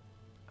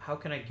 How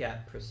can I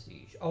get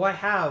prestige? Oh, I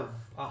have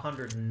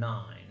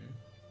 109.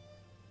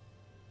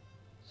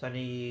 So I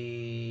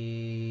need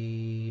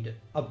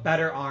a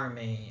better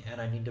army,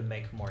 and I need to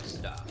make more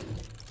stuff.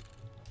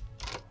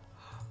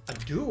 A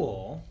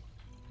duel?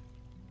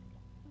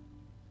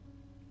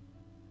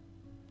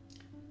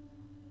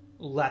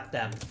 Let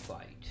them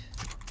fight.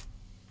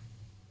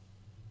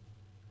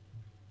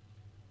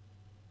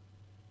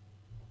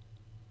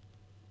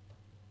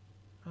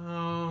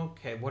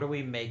 Okay, what are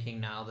we making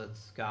now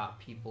that's got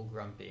people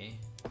grumpy?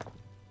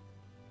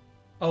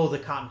 Oh, the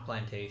cotton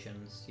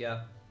plantations.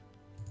 Yep.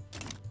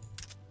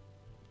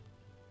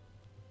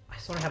 I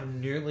still don't have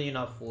nearly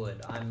enough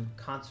wood. I'm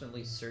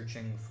constantly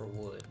searching for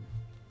wood.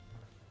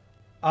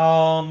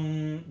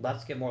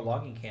 Let's get more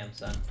logging camps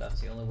then.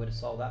 That's the only way to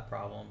solve that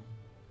problem.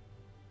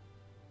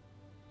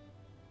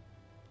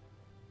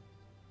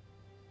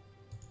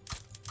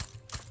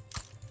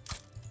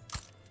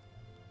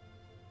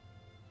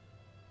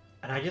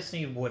 And I just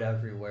need wood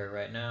everywhere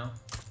right now.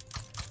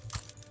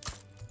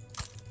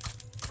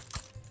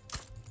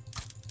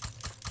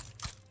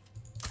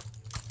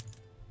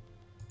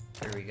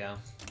 There we go.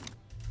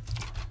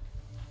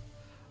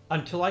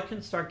 Until I can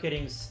start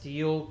getting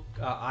steel,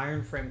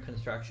 iron frame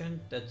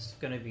construction, that's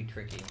gonna be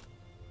tricky.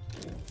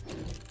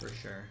 For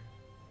sure.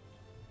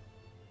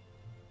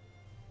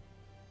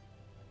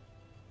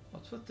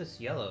 What's with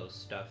this yellow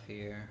stuff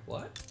here?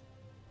 What?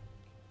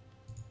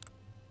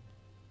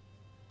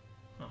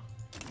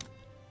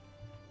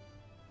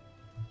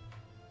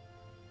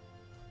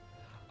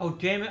 Oh,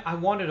 damn it, I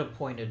wanted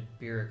appointed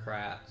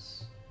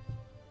bureaucrats.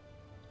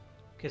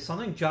 Okay,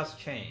 something just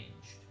changed.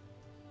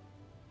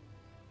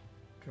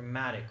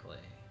 Dramatically.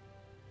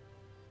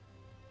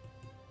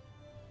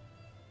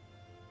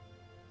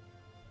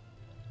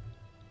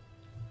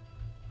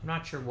 I'm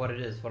not sure what it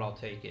is, but I'll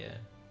take it.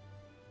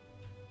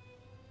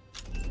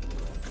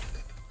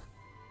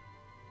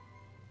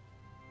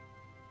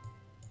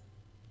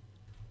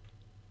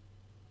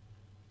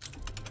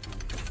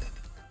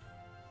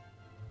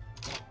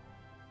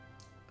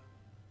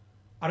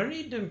 I don't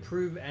need to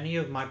improve any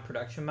of my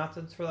production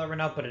methods for that right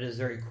now, but it is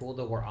very cool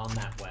that we're on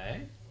that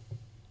way.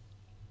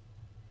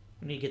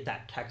 We need to get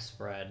that tech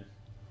spread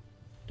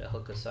to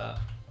hook us up.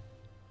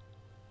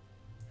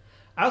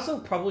 I also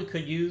probably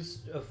could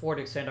afford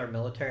to extend our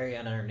military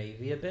and our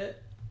navy a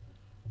bit.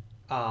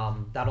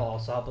 That'll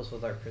also help us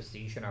with our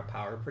prestige and our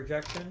power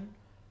projection.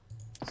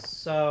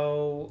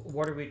 So,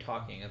 what are we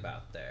talking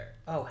about there?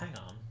 Oh, hang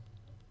on.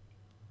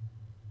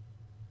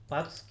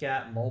 Let's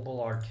get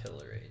mobile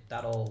artillery.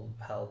 That'll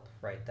help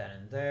right then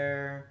and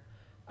there.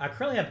 I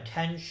currently have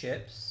 10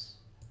 ships.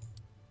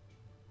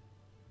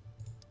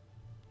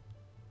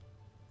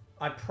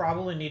 I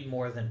probably need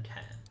more than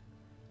 10.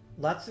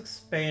 Let's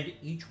expand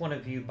each one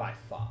of you by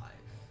 5.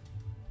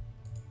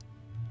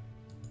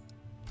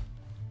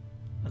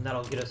 And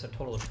that'll get us a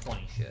total of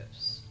 20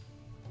 ships.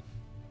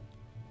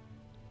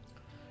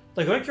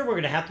 Like, I'm sure we're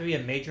going to have to be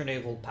a major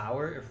naval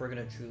power if we're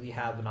going to truly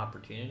have an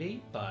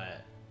opportunity,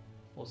 but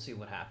we'll see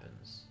what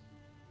happens.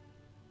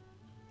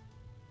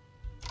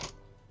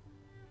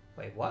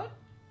 Wait, what?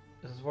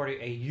 This is already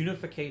a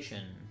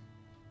unification.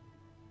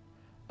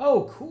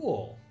 Oh,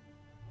 cool.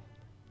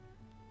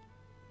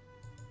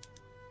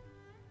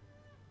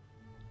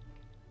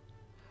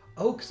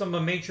 Oh, because I'm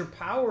a major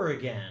power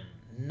again.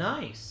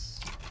 Nice.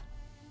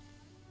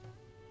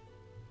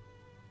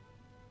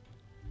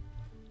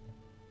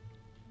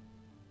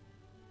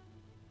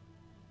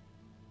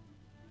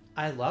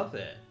 I love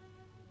it.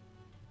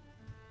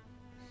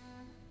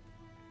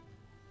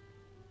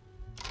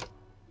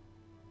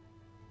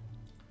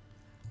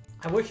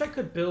 I wish I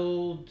could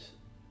build...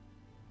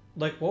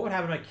 Like, what would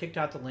happen if I kicked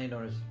out the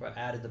landowners but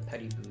added the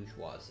petty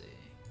bourgeoisie?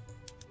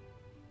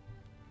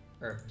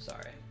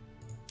 Sorry.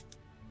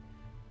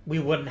 We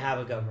wouldn't have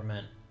a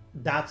government.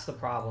 That's the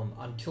problem.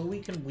 Until we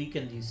can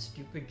weaken these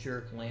stupid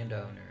jerk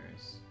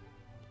landowners.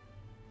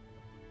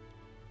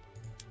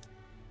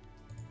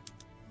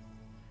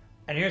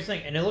 And here's the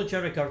thing. An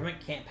illegitimate government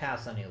can't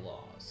pass any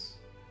laws.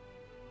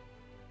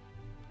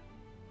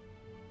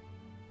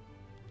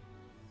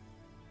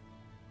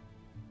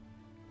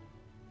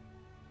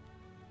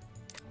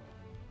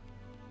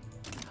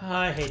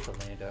 I hate the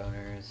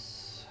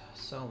landowners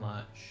so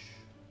much.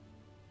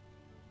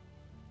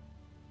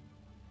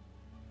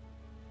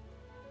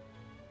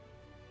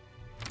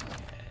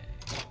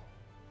 Okay.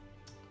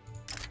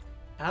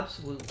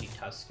 Absolutely,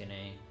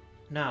 Tuscany.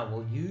 Now,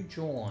 will you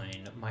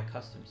join my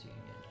customs union?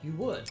 You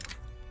would.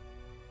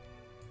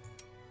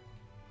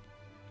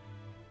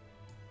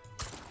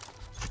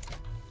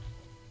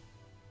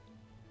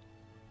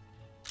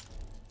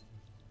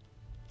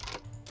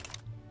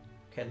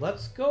 Okay,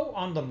 let's go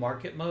on the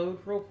market mode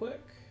real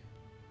quick.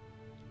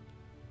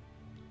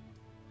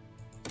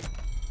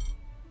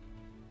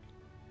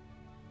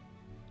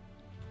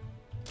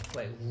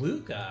 Wait,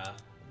 Luca?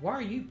 Why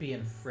are you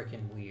being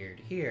freaking weird?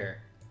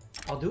 Here,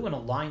 I'll do an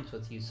alliance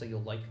with you so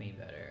you'll like me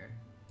better.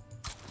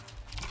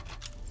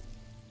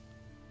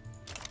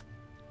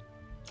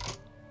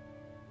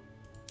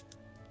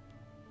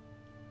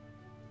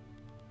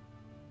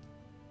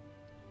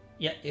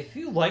 Yeah, if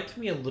you liked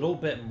me a little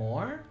bit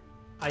more,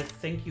 I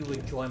think you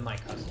would join my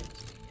customs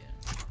union.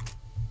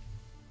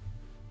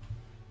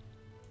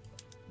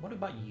 What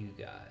about you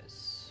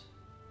guys?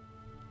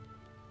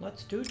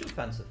 Let's do a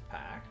defensive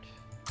pact.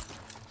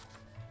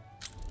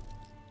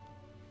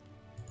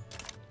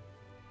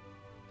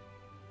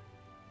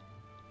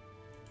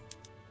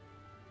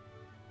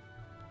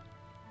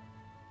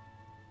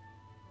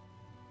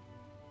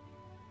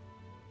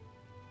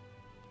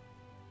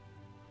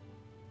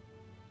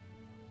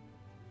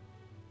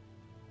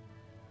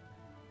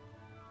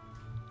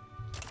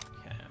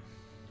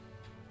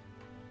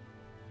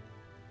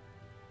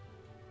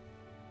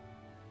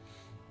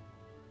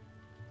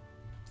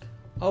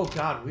 Oh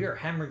god, we are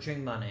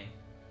hemorrhaging money.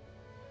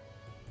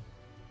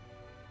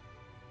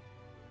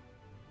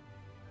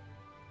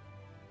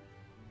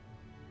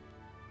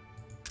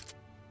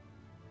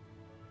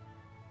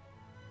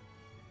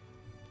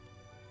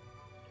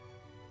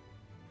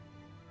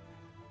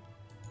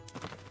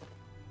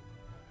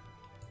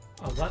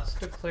 Oh, let's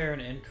declare an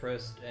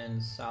interest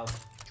in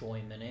South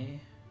Germany.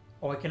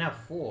 Oh, I can have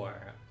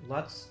 4.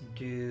 Let's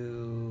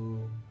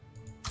do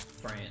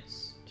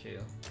France, too.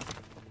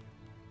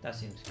 That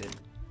seems good.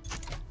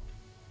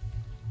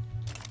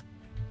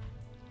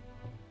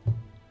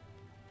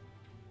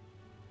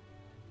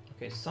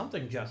 Okay,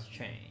 something just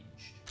changed.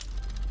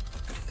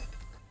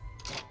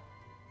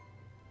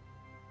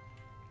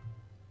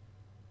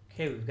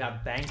 Okay, we've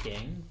got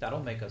banking.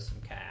 That'll make us some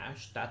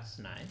cash. That's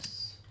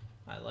nice.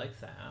 I like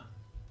that.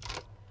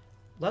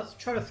 Let's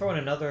try to throw in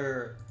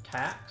another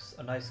tax.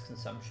 A nice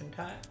consumption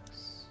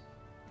tax.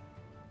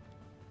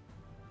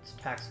 Let's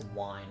tax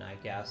wine, I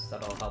guess.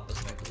 That'll help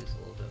us make at least a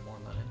little bit more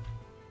money.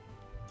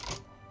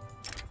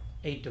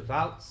 A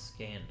devout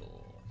scandal.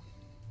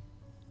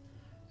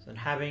 So then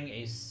having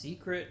a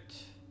secret...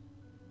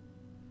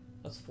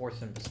 Let's force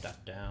him to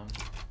step down.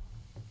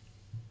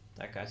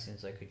 That guy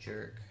seems like a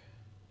jerk.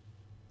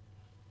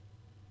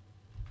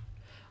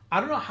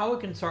 I don't know how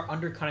we can start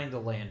undercutting the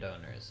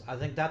landowners. I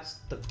think that's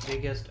the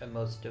biggest and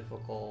most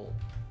difficult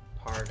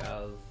part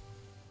of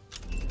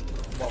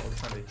what we're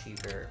trying to achieve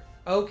here.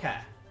 Okay.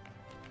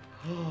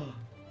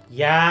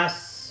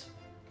 Yes!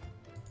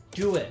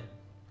 Do it!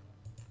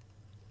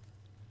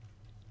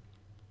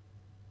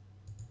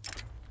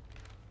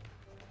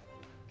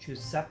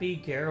 Giuseppe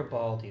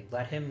Garibaldi.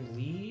 Let him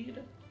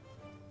lead?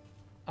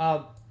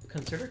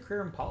 Consider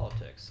career in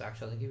politics.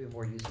 Actually, I think he'd be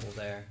more useful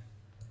there.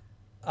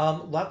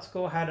 Let's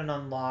go ahead and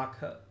unlock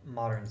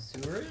modern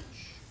sewerage.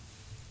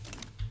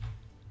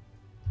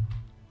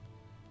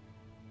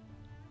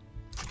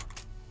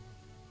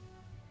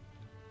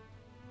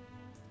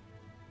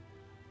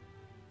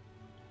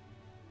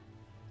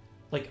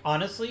 Like,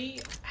 honestly,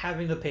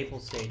 having the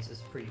Papal States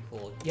is pretty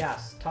cool.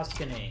 Yes,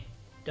 Tuscany.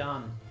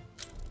 Done.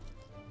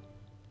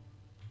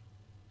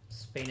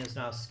 Spain is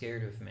now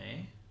scared of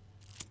me.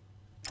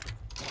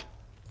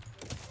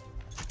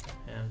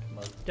 And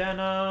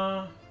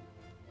Modena.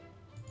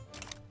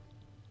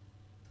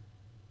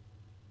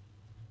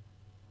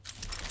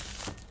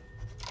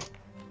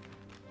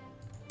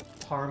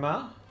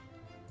 Parma.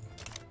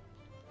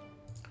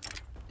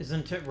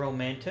 Isn't it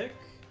romantic?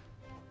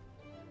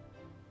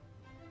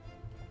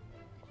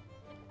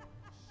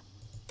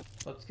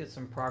 Let's get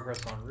some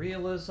progress on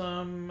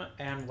realism,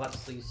 and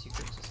let's leave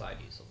secret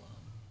societies alone.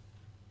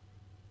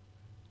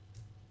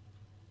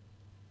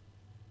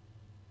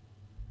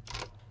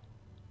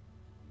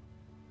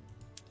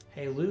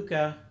 Hey,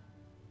 Luca.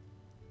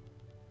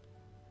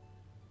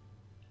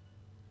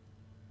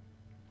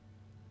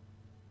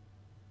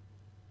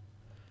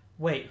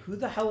 Wait, who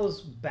the hell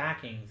is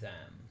backing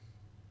them?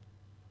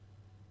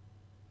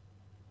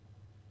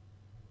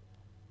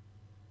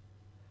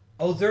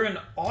 Oh, they're in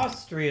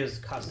Austria's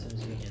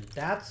customs union.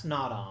 That's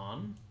not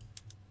on.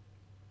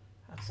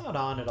 That's not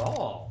on at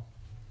all.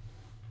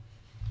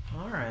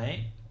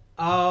 Alright.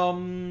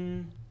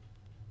 I've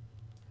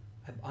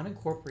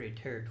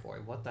unincorporated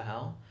territory. What the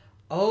hell?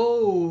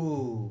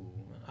 Oh,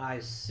 I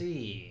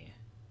see.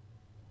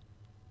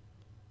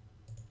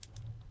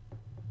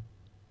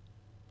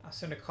 That's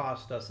going to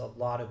cost us a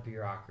lot of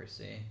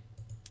bureaucracy.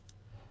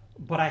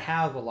 But I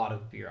have a lot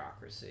of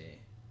bureaucracy.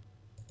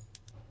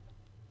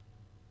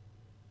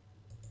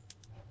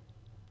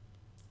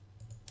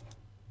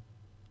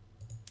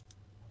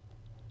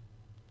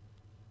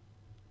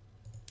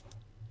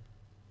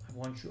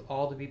 want you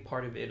all to be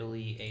part of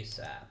Italy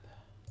ASAP.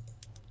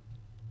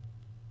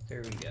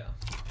 There we go.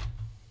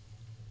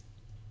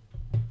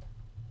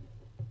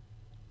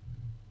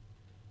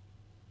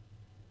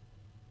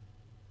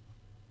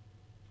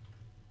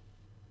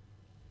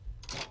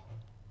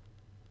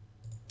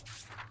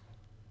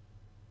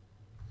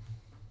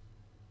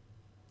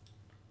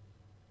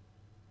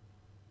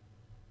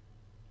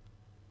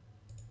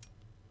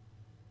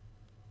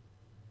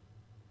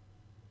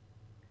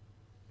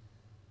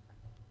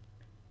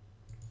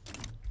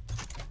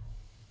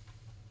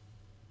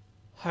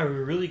 I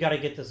really got to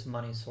get this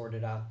money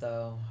sorted out,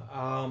 though.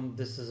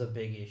 This is a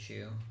big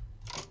issue.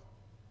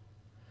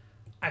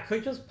 I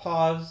could just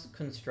pause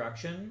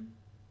construction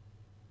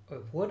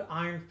of wood,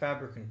 iron,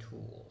 fabric, and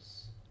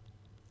tools.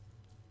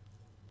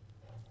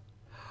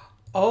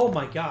 Oh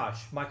my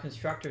gosh, my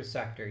constructor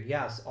sector.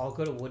 Yes, I'll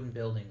go to wooden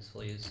buildings,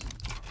 please.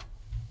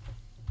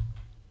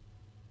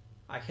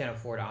 I can't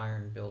afford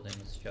iron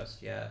buildings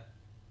just yet.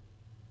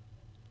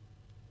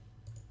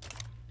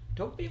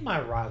 Don't be my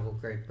rival,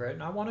 Great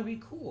Britain. I want to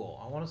be cool.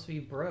 I want us to be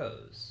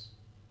bros.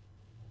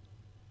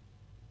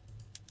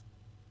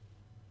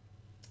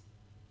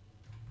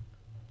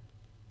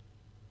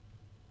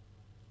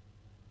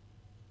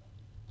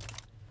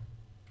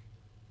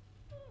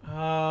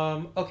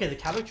 Okay, the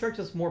Catholic Church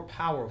is more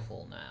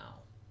powerful now.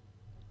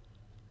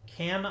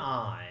 Can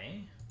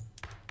I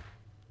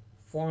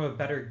form a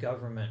better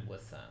government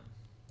with them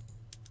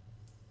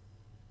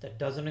that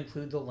doesn't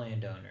include the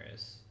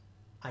landowners?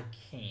 I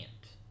can't.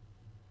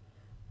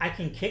 I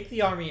can kick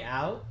the army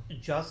out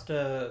just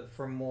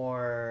for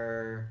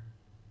more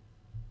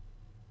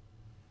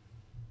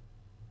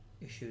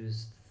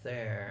issues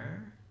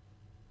there.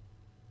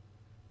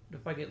 What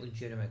if I get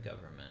legitimate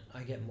government?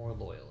 I get more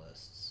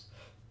loyalists.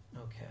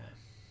 Okay.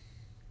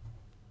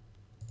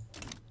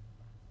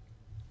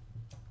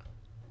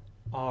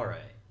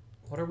 Alright.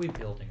 What are we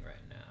building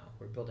right now?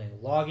 We're building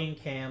logging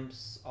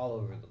camps all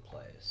over the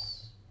place.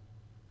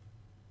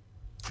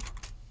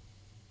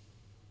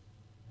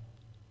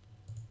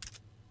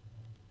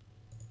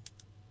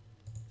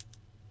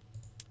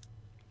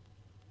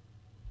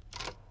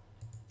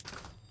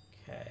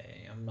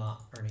 I'm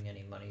not earning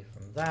any money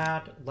from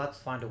that. Let's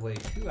find a way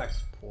to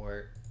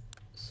export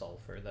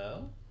sulfur,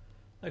 though.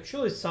 Like,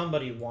 surely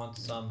somebody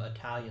wants some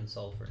Italian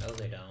sulfur. No,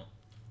 they don't.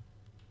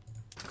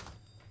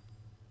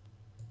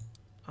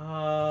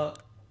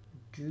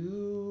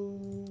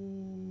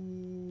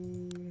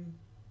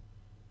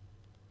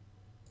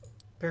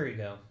 There we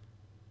go.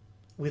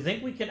 We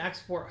think we can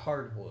export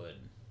hardwood.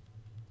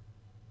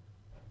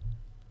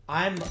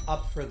 I'm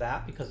up for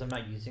that because I'm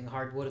not using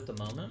hardwood at the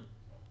moment.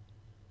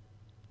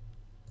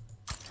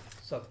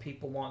 So if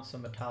people want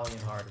some Italian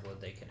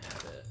hardwood, they can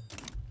have it.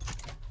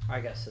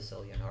 I got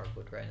Sicilian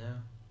hardwood right now.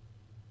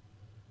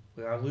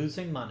 We are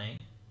losing money.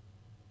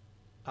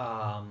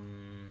 How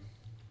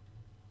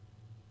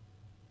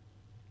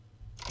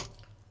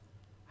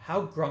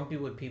grumpy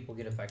would people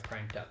get if I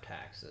cranked up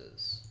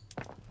taxes?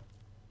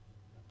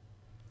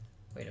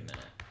 Wait a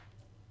minute.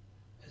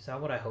 Is that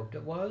what I hoped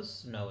it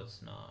was? No,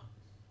 it's not.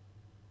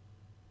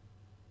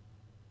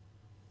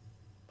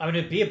 I mean,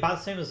 it'd be about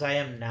the same as I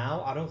am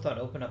now. I don't know if that'd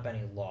open up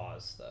any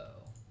laws, though.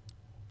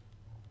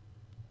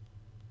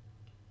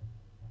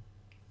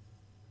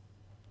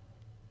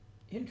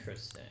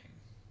 Interesting.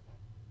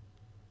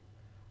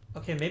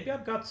 Okay, maybe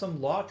I've got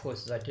some law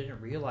choices I didn't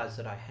realize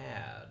that I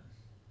had.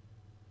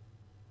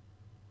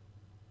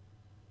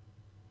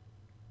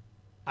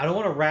 I don't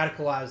want to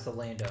radicalize the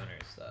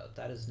landowners, though.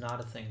 That is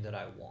not a thing that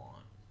I want.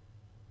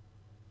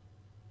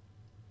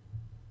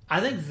 I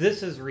think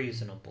this is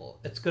reasonable.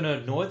 It's going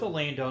to annoy the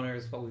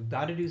landowners, but we've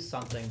got to do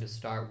something to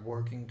start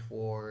working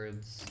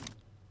towards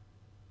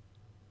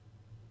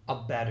a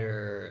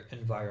better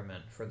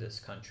environment for this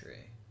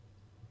country.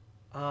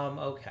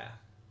 Okay.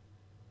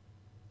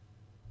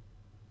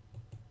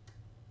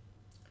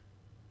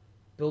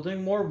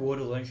 Building more wood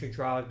will eventually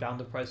drive down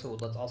the price of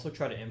wood. Let's also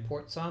try to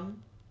import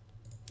some.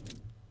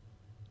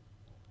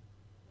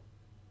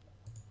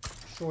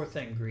 Sure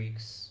thing,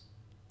 Greeks.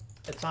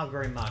 It's not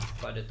very much,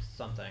 but it's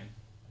something,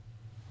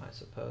 I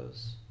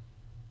suppose.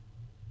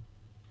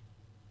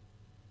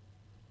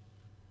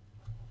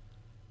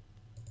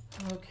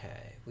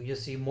 Okay, we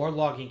just see more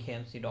logging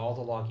camps, need all the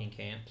logging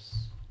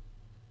camps.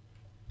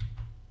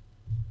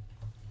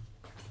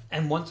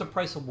 And once the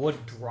price of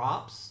wood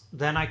drops,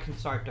 then I can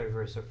start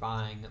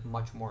diversifying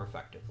much more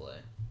effectively.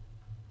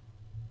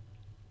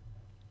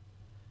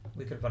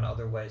 We could find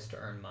other ways to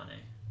earn money.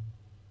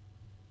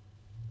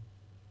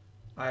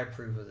 I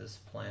approve of this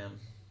plan.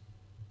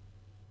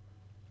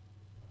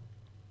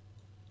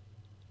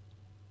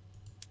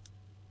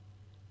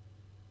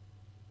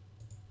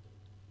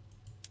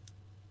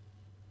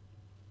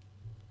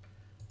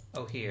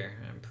 Oh, here,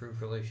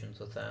 improve relations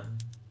with them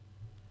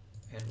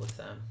and with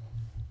them.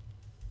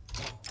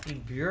 The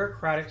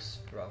bureaucratic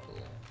struggle.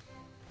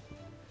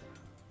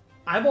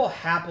 I will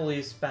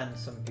happily spend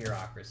some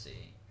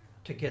bureaucracy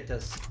to get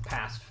this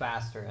passed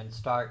faster and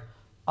start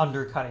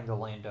undercutting the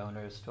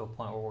landowners to a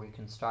point where we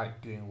can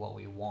start doing what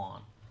we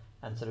want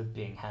instead of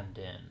being hemmed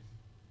in.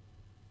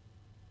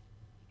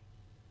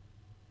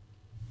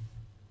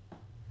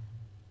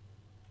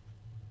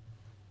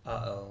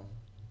 Uh-oh.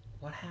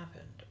 What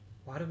happened?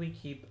 Why do we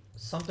keep...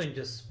 Something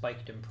just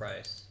spiked in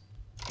price.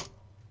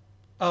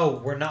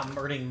 Oh, we're not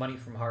earning money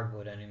from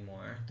hardwood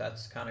anymore.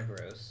 That's kind of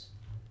gross.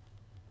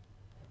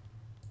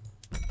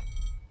 I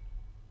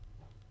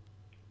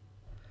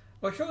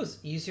wish it was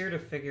easier to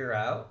figure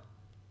out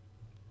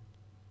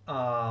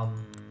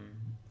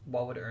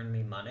what would earn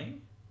me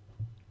money.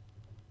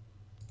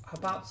 How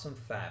about some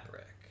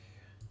fabric?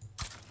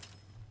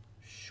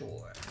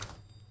 Sure.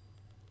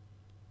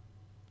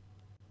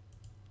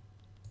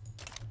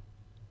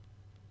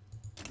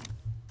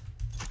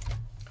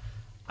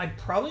 I'd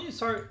probably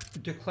start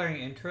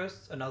declaring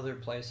interests in other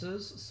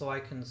places so I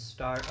can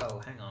start...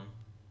 Oh, hang on.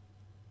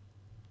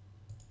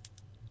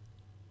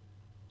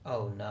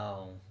 Oh,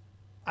 no.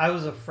 I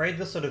was afraid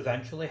this would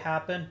eventually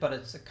happen, but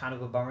it's kind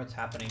of a bummer it's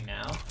happening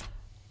now.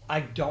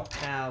 I don't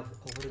have...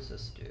 Oh, what does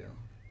this do?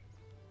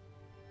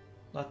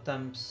 Let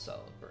them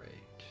celebrate.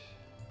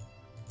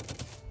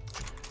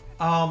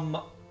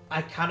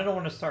 I kind of don't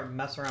want to start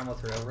messing around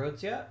with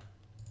railroads yet.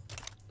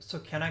 So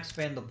can I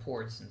expand the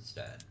ports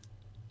instead?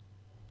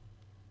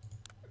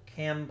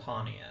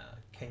 Campania,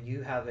 can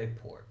you have a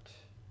port?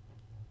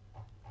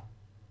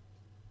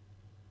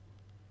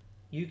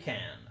 You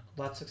can.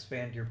 Let's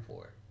expand your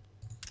port.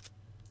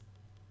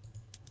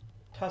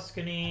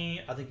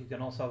 Tuscany, I think you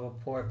can also have a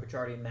port, but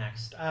you're already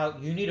maxed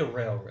out. You need a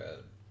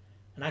railroad.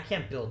 And I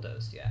can't build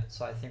those yet,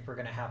 so I think we're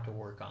going to have to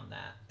work on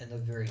that in the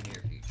very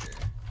near future.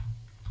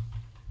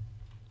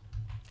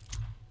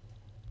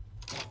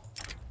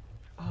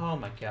 Oh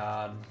my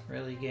god.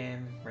 Really,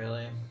 game?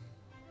 Really?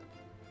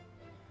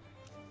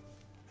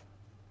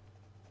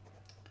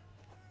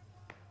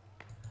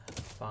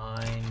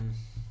 Fine.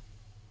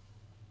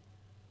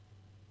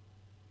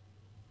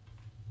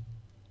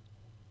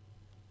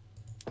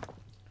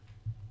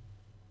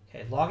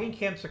 Okay, logging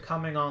camps are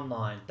coming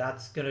online.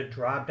 That's going to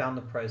drive down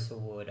the price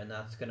of wood, and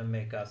that's going to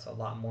make us a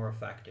lot more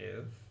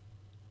effective.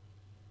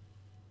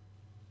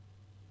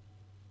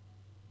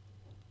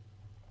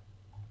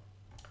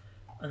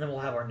 And then we'll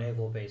have our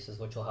naval bases,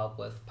 which will help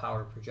with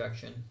power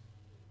projection.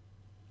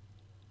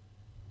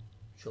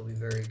 Which will be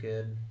very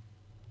good.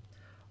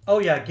 Oh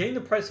yeah, getting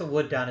the price of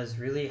wood down is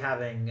really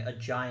having a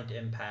giant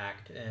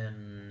impact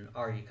in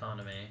our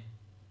economy.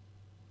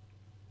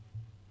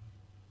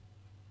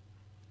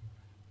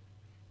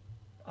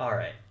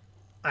 Alright.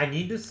 I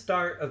need to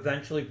start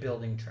eventually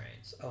building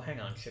trains. Oh, hang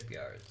on,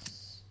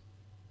 shipyards.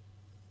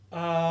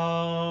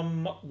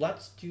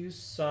 Let's do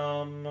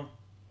some...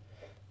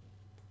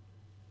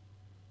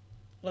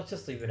 Let's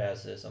just leave it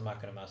as is. I'm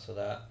not going to mess with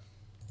that.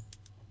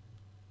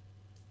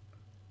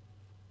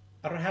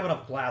 I don't have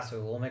enough glass, so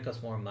it will make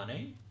us more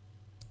money.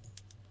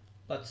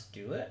 Let's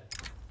do it.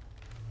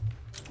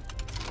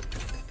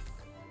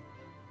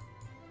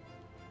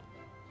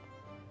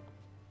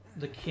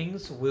 The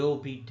kings will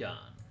be done.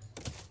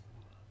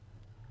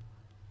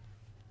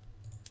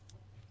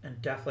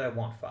 And definitely I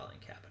want filing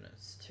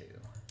cabinets too.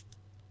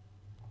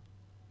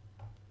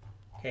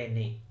 Okay,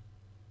 neat.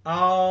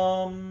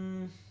 I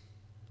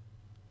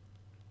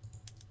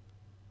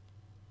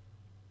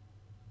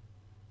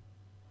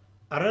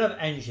don't have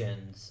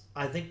engines.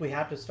 I think we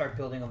have to start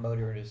building a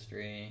motor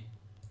industry.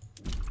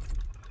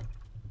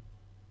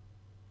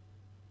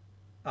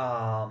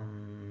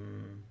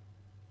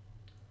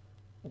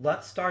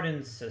 Let's start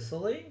in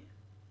Sicily.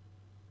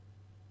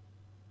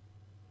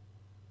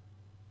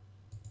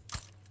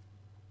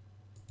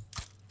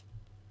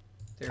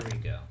 There we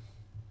go.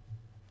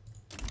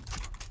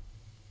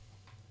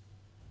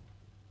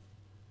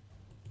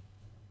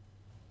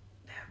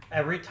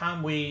 Every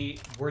time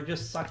we're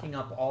just sucking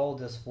up all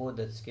this wood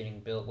that's getting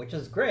built, which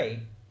is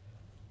great,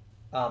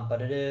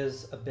 but it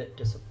is a bit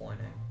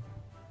disappointing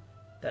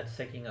that's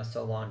taking us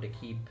so long to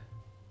keep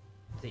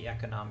the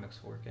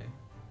economics working.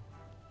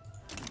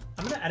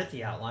 I'm going to edit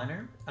the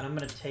outliner, and I'm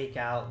going to take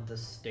out the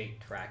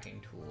state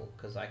tracking tool,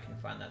 because I can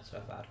find that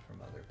stuff out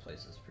from other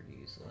places pretty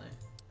easily.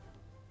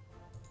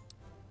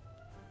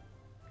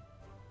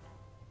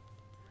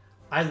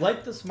 I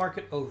like this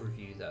market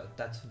overview, though.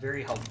 That's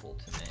very helpful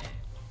to me.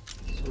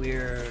 So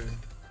we're...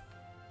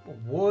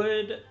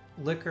 Wood,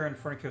 liquor, and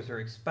furniture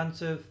are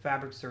expensive.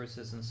 Fabric,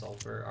 services, and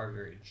sulfur are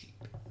very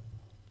cheap.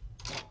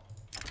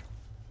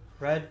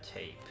 Red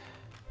tape.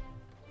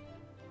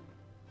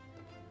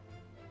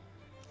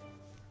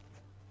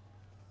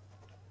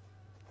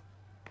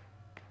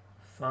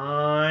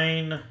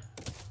 Fine.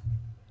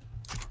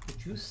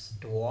 Would you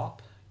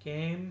stop,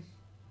 game?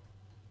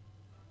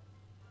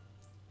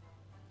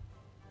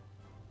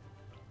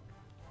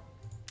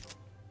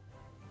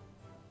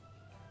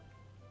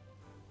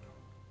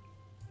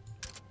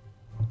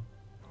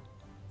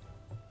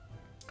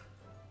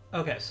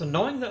 Okay, so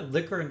knowing that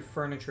liquor and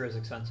furniture is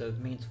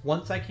expensive means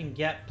once I can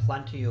get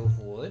plenty of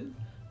wood,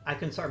 I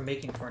can start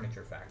making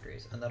furniture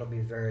factories, and that'll be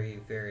very,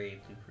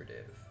 very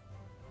lucrative.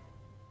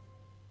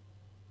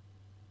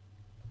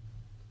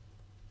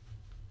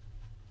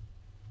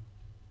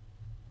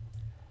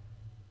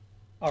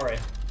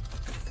 Alright.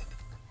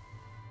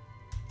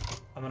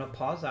 I'm going to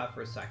pause that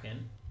for a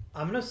second.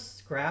 I'm going to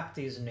scrap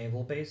these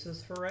naval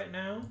bases for right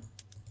now.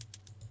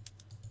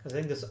 Because I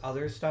think this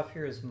other stuff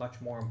here is much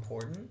more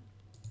important.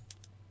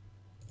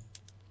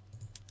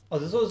 Oh,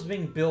 this was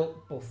being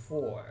built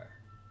before.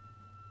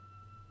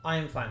 I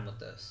am fine with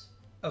this.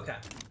 Okay.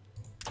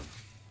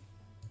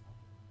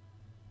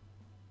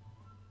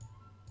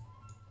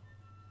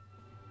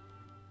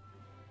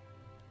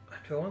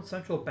 Do I want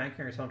central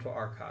banking or central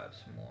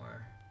archives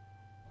more?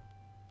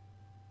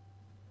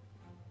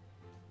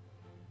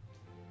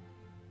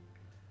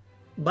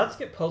 Let's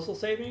get postal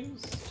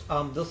savings.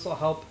 This will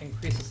help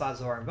increase the size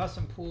of our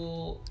investment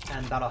pool,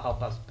 and that'll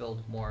help us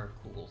build more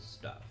cool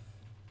stuff.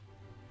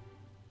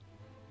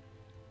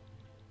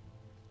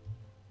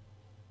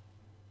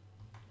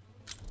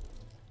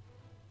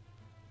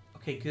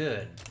 Okay,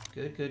 good.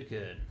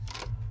 Good.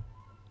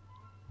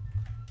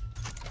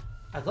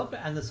 I'd love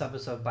to end this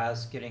episode by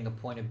us getting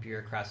appointed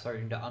bureaucrats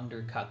starting to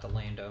undercut the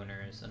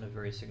landowners in a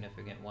very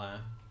significant way.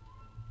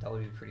 That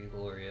would be pretty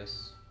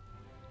glorious.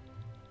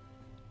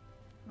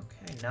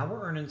 Okay, now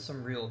we're earning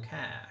some real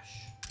cash.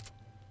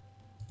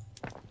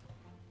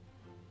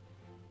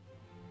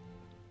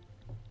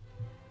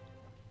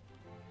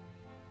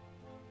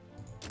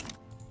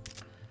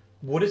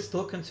 Wood is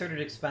still considered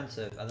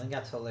expensive. I think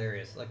that's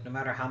hilarious. Like, no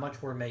matter how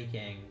much we're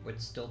making,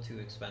 it's still too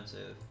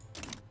expensive.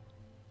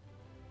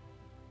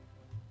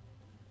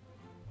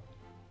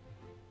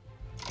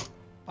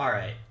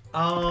 Alright.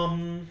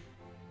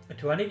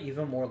 Do I need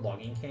even more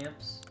logging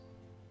camps?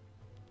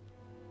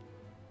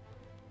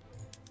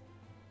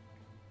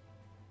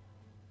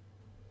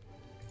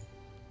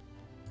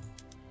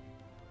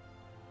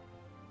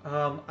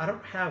 I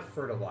don't have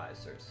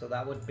fertilizer, so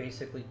that would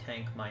basically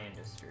tank my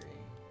industry.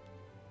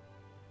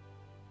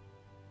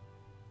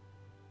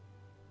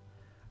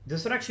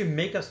 This would actually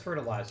make us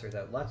fertilizer,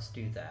 though. Let's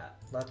do that.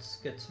 Let's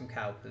get some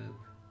cow poop.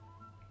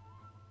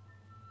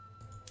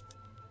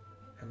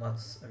 And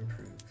let's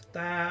improve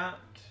that.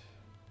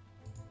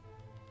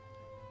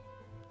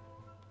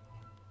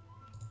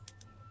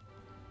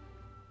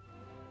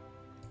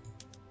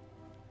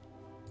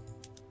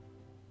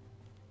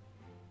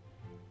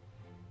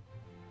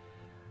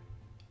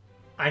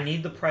 I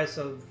need the price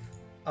of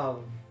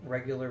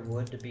regular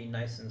wood to be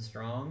nice and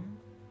strong.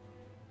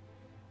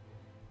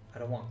 I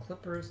don't want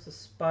clippers to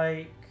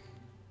spike.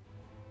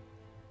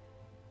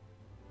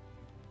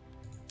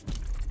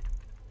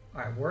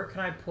 Alright, where can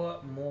I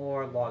put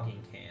more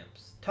logging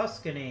camps?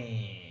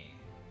 Tuscany!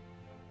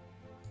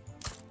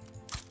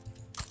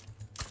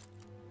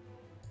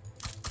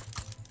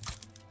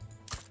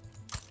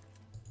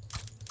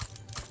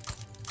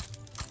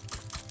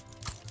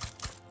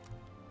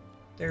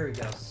 There we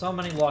go, so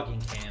many logging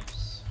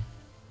camps.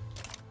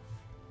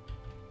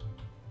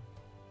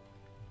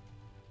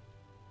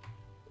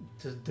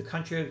 The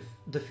country of...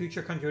 the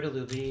future country of Italy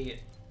will be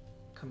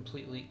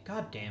completely...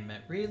 God damn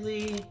it,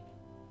 really?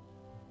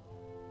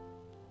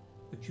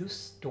 Would you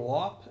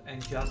stop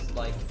and just,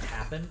 like,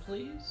 happen,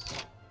 please?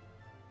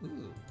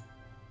 Ooh.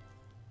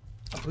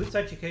 A boost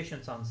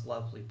education sounds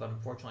lovely, but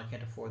unfortunately I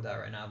can't afford that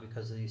right now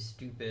because of these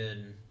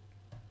stupid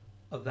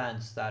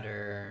events that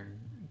are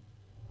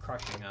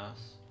crushing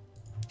us.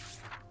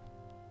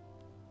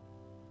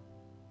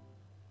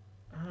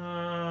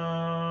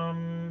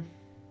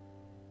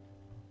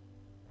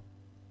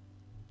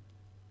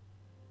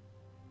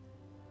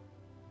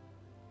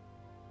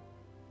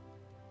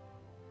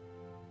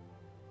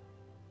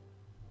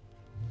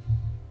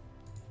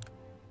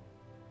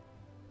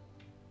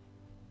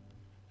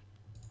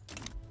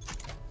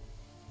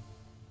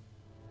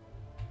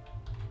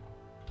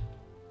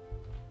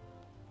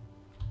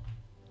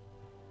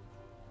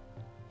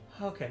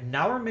 Okay,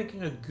 now we're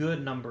making a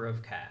good number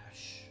of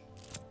cash.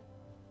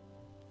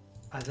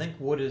 I think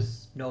wood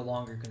is no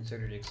longer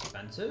considered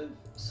expensive,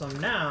 so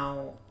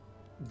now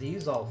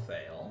these all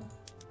fail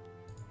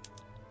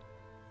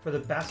for the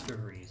best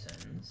of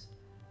reasons,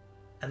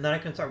 and then I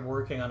can start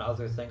working on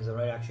other things that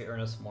might actually earn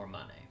us more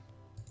money.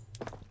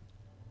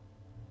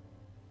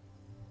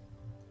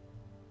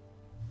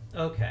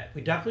 Okay,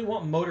 we definitely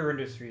want motor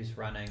industries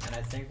running, and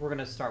I think we're going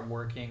to start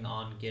working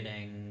on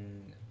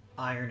getting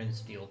iron and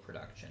steel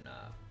production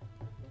up.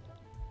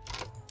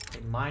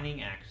 A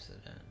mining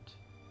accident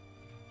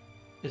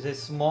is a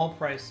small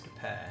price to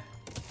pay.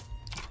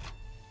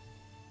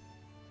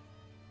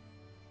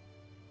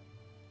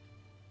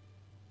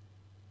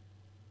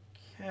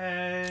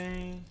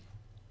 Okay.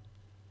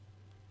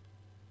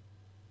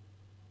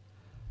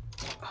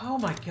 Oh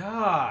my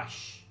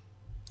gosh.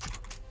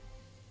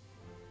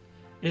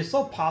 It is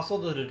so possible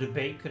that a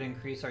debate could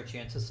increase our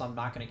chances, so I'm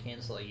not going to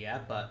cancel it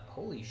yet, but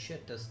holy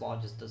shit, this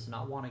law just does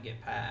not want to get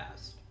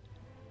passed.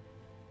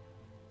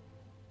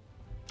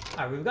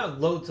 Alright, we've got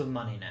loads of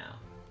money now.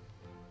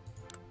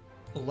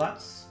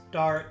 Let's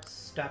start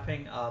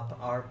stepping up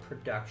our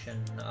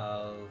production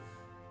of...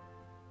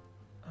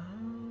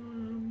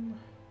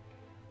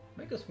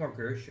 make us more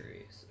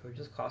groceries. It would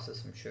just cost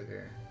us some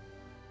sugar.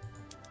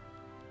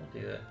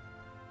 We'll do it.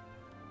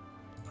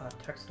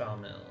 Textile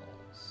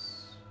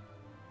mills.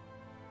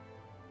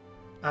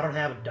 I don't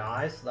have a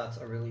dye, so that's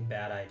a really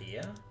bad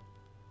idea.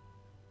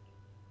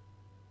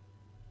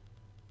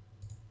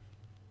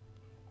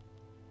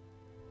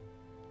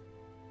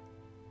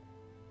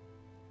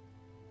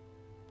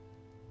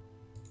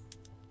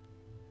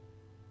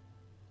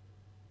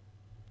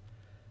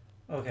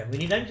 Okay, we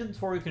need engines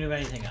before we can do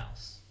anything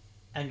else.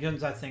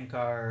 Engines, I think,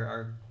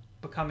 are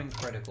becoming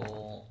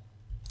critical.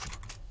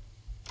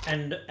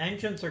 And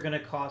engines are going to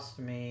cost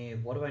me...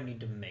 What do I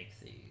need to make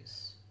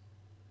these?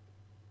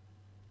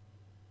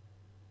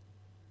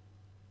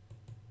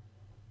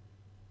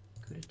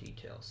 Go to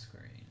detail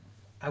screen.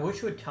 I wish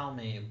it would tell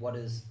me what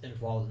is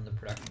involved in the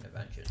production of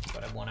engines,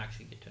 but I won't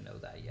actually get to know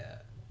that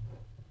yet.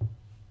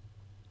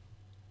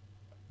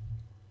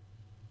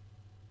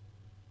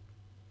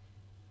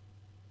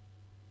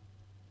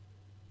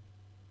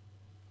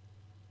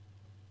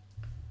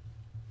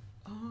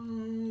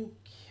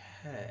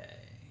 Okay.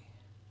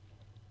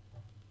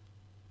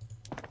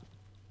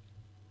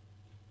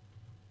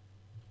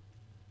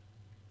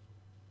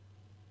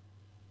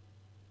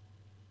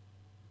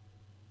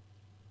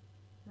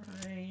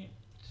 Right.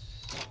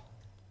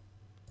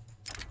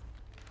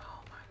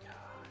 Oh my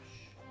gosh.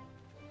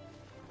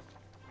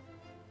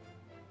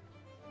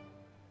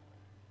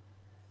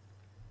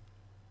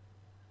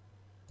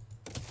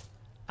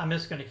 I'm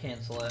just gonna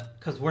cancel it,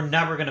 because we're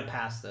never gonna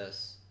pass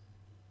this.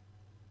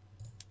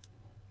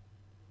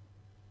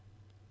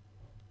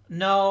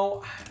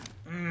 No.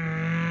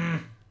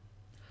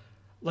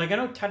 Like, I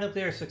know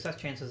technically our success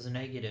chance is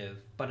negative,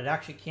 but it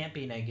actually can't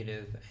be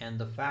negative, and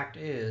the fact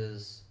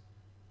is...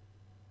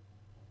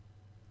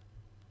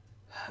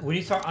 we need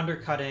to start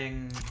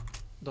undercutting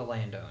the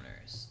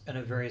landowners in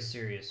a very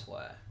serious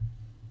way.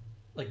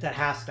 Like, that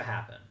has to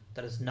happen.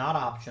 That is not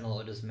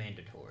optional, it is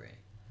mandatory.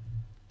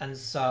 And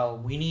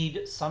so, we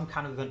need some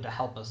kind of event to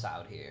help us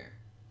out here.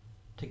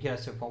 To get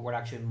us to a point where it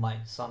actually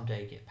might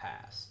someday get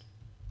passed.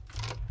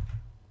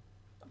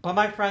 But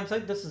my friends, I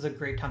think this is a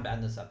great time to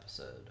end this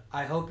episode.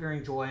 I hope you're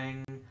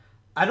enjoying...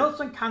 I know it's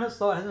been kind of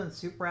slow, it hasn't been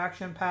super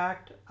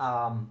action-packed,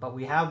 but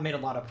we have made a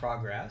lot of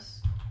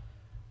progress.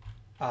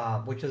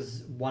 Which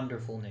is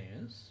wonderful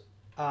news.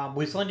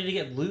 We still need to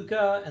get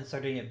Lucca and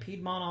start to get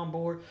Piedmont on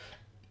board.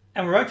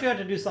 And we're actually going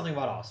to do something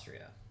about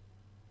Austria.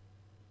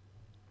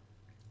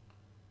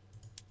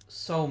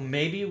 So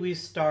maybe we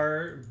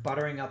start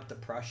buttering up the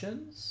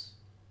Prussians?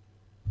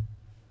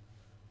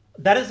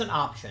 That is an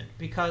option,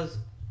 because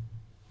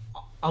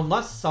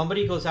unless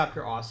somebody goes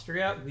after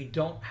Austria, we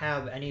don't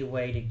have any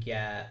way to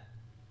get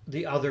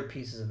the other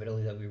pieces of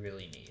Italy that we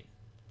really need.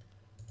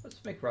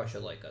 Let's make Russia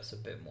like us a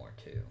bit more,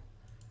 too.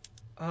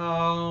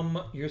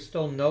 You're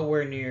still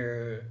nowhere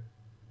near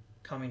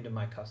coming to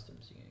my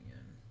customs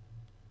union.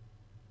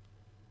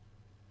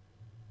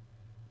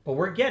 But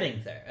we're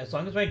getting there. As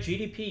long as my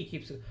GDP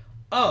keeps...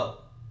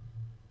 Oh!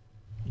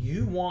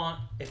 You want...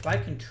 If I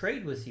can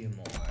trade with you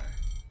more...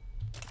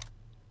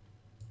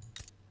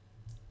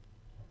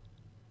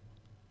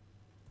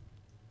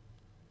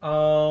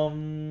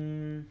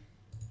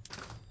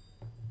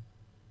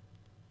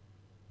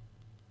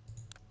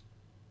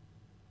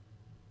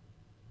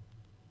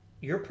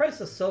 Your price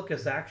of silk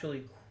is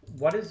actually...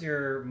 What is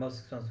your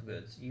most expensive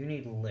goods? You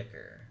need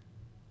liquor.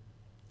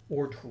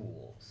 Or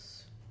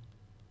tools.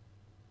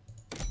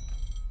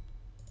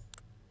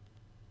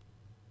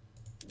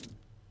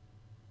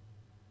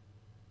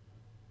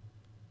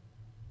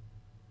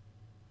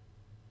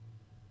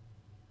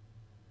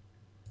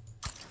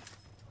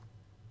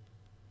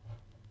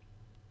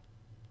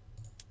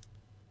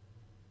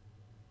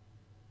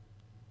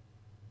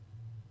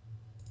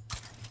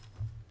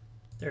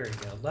 There we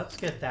go. Let's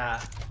get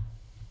that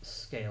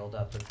scaled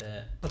up a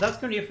bit. But that's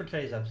going to be it for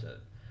today's episode.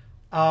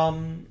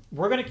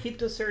 We're going to keep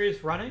this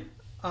series running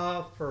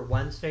for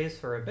Wednesdays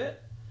for a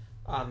bit.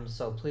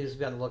 So please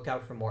be on the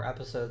lookout for more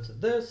episodes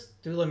of this.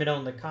 Do let me know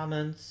in the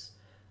comments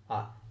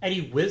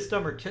any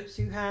wisdom or tips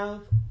you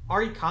have.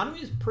 Our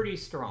economy is pretty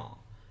strong,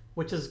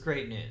 which is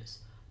great news.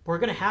 But we're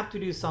going to have to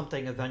do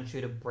something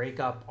eventually to break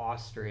up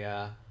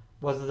Austria,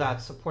 whether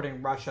that's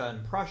supporting Russia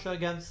and Prussia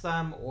against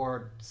them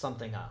or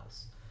something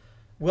else.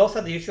 We also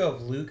have the issue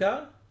of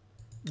Lucca.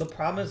 The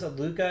problem is that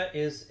Lucca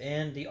is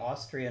in the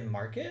Austrian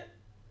market.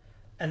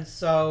 And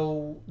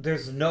so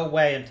there's no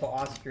way until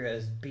Austria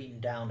is beaten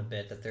down a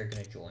bit that they're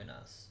going to join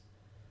us.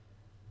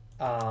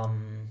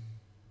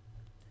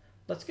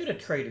 Let's get a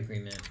trade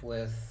agreement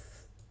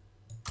with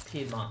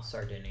Piedmont,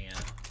 Sardinia.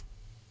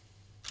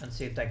 And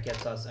see if that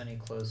gets us any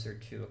closer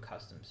to a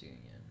customs union.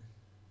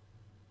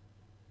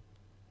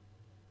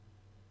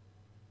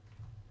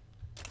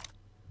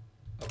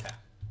 Okay.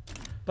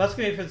 But that's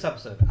going to be it for this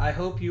episode. I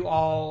hope you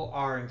all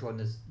are enjoying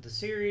the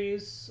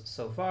series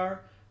so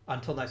far.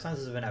 Until next time,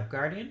 this has been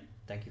Guardian.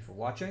 Thank you for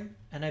watching,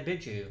 and I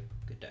bid you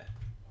good day.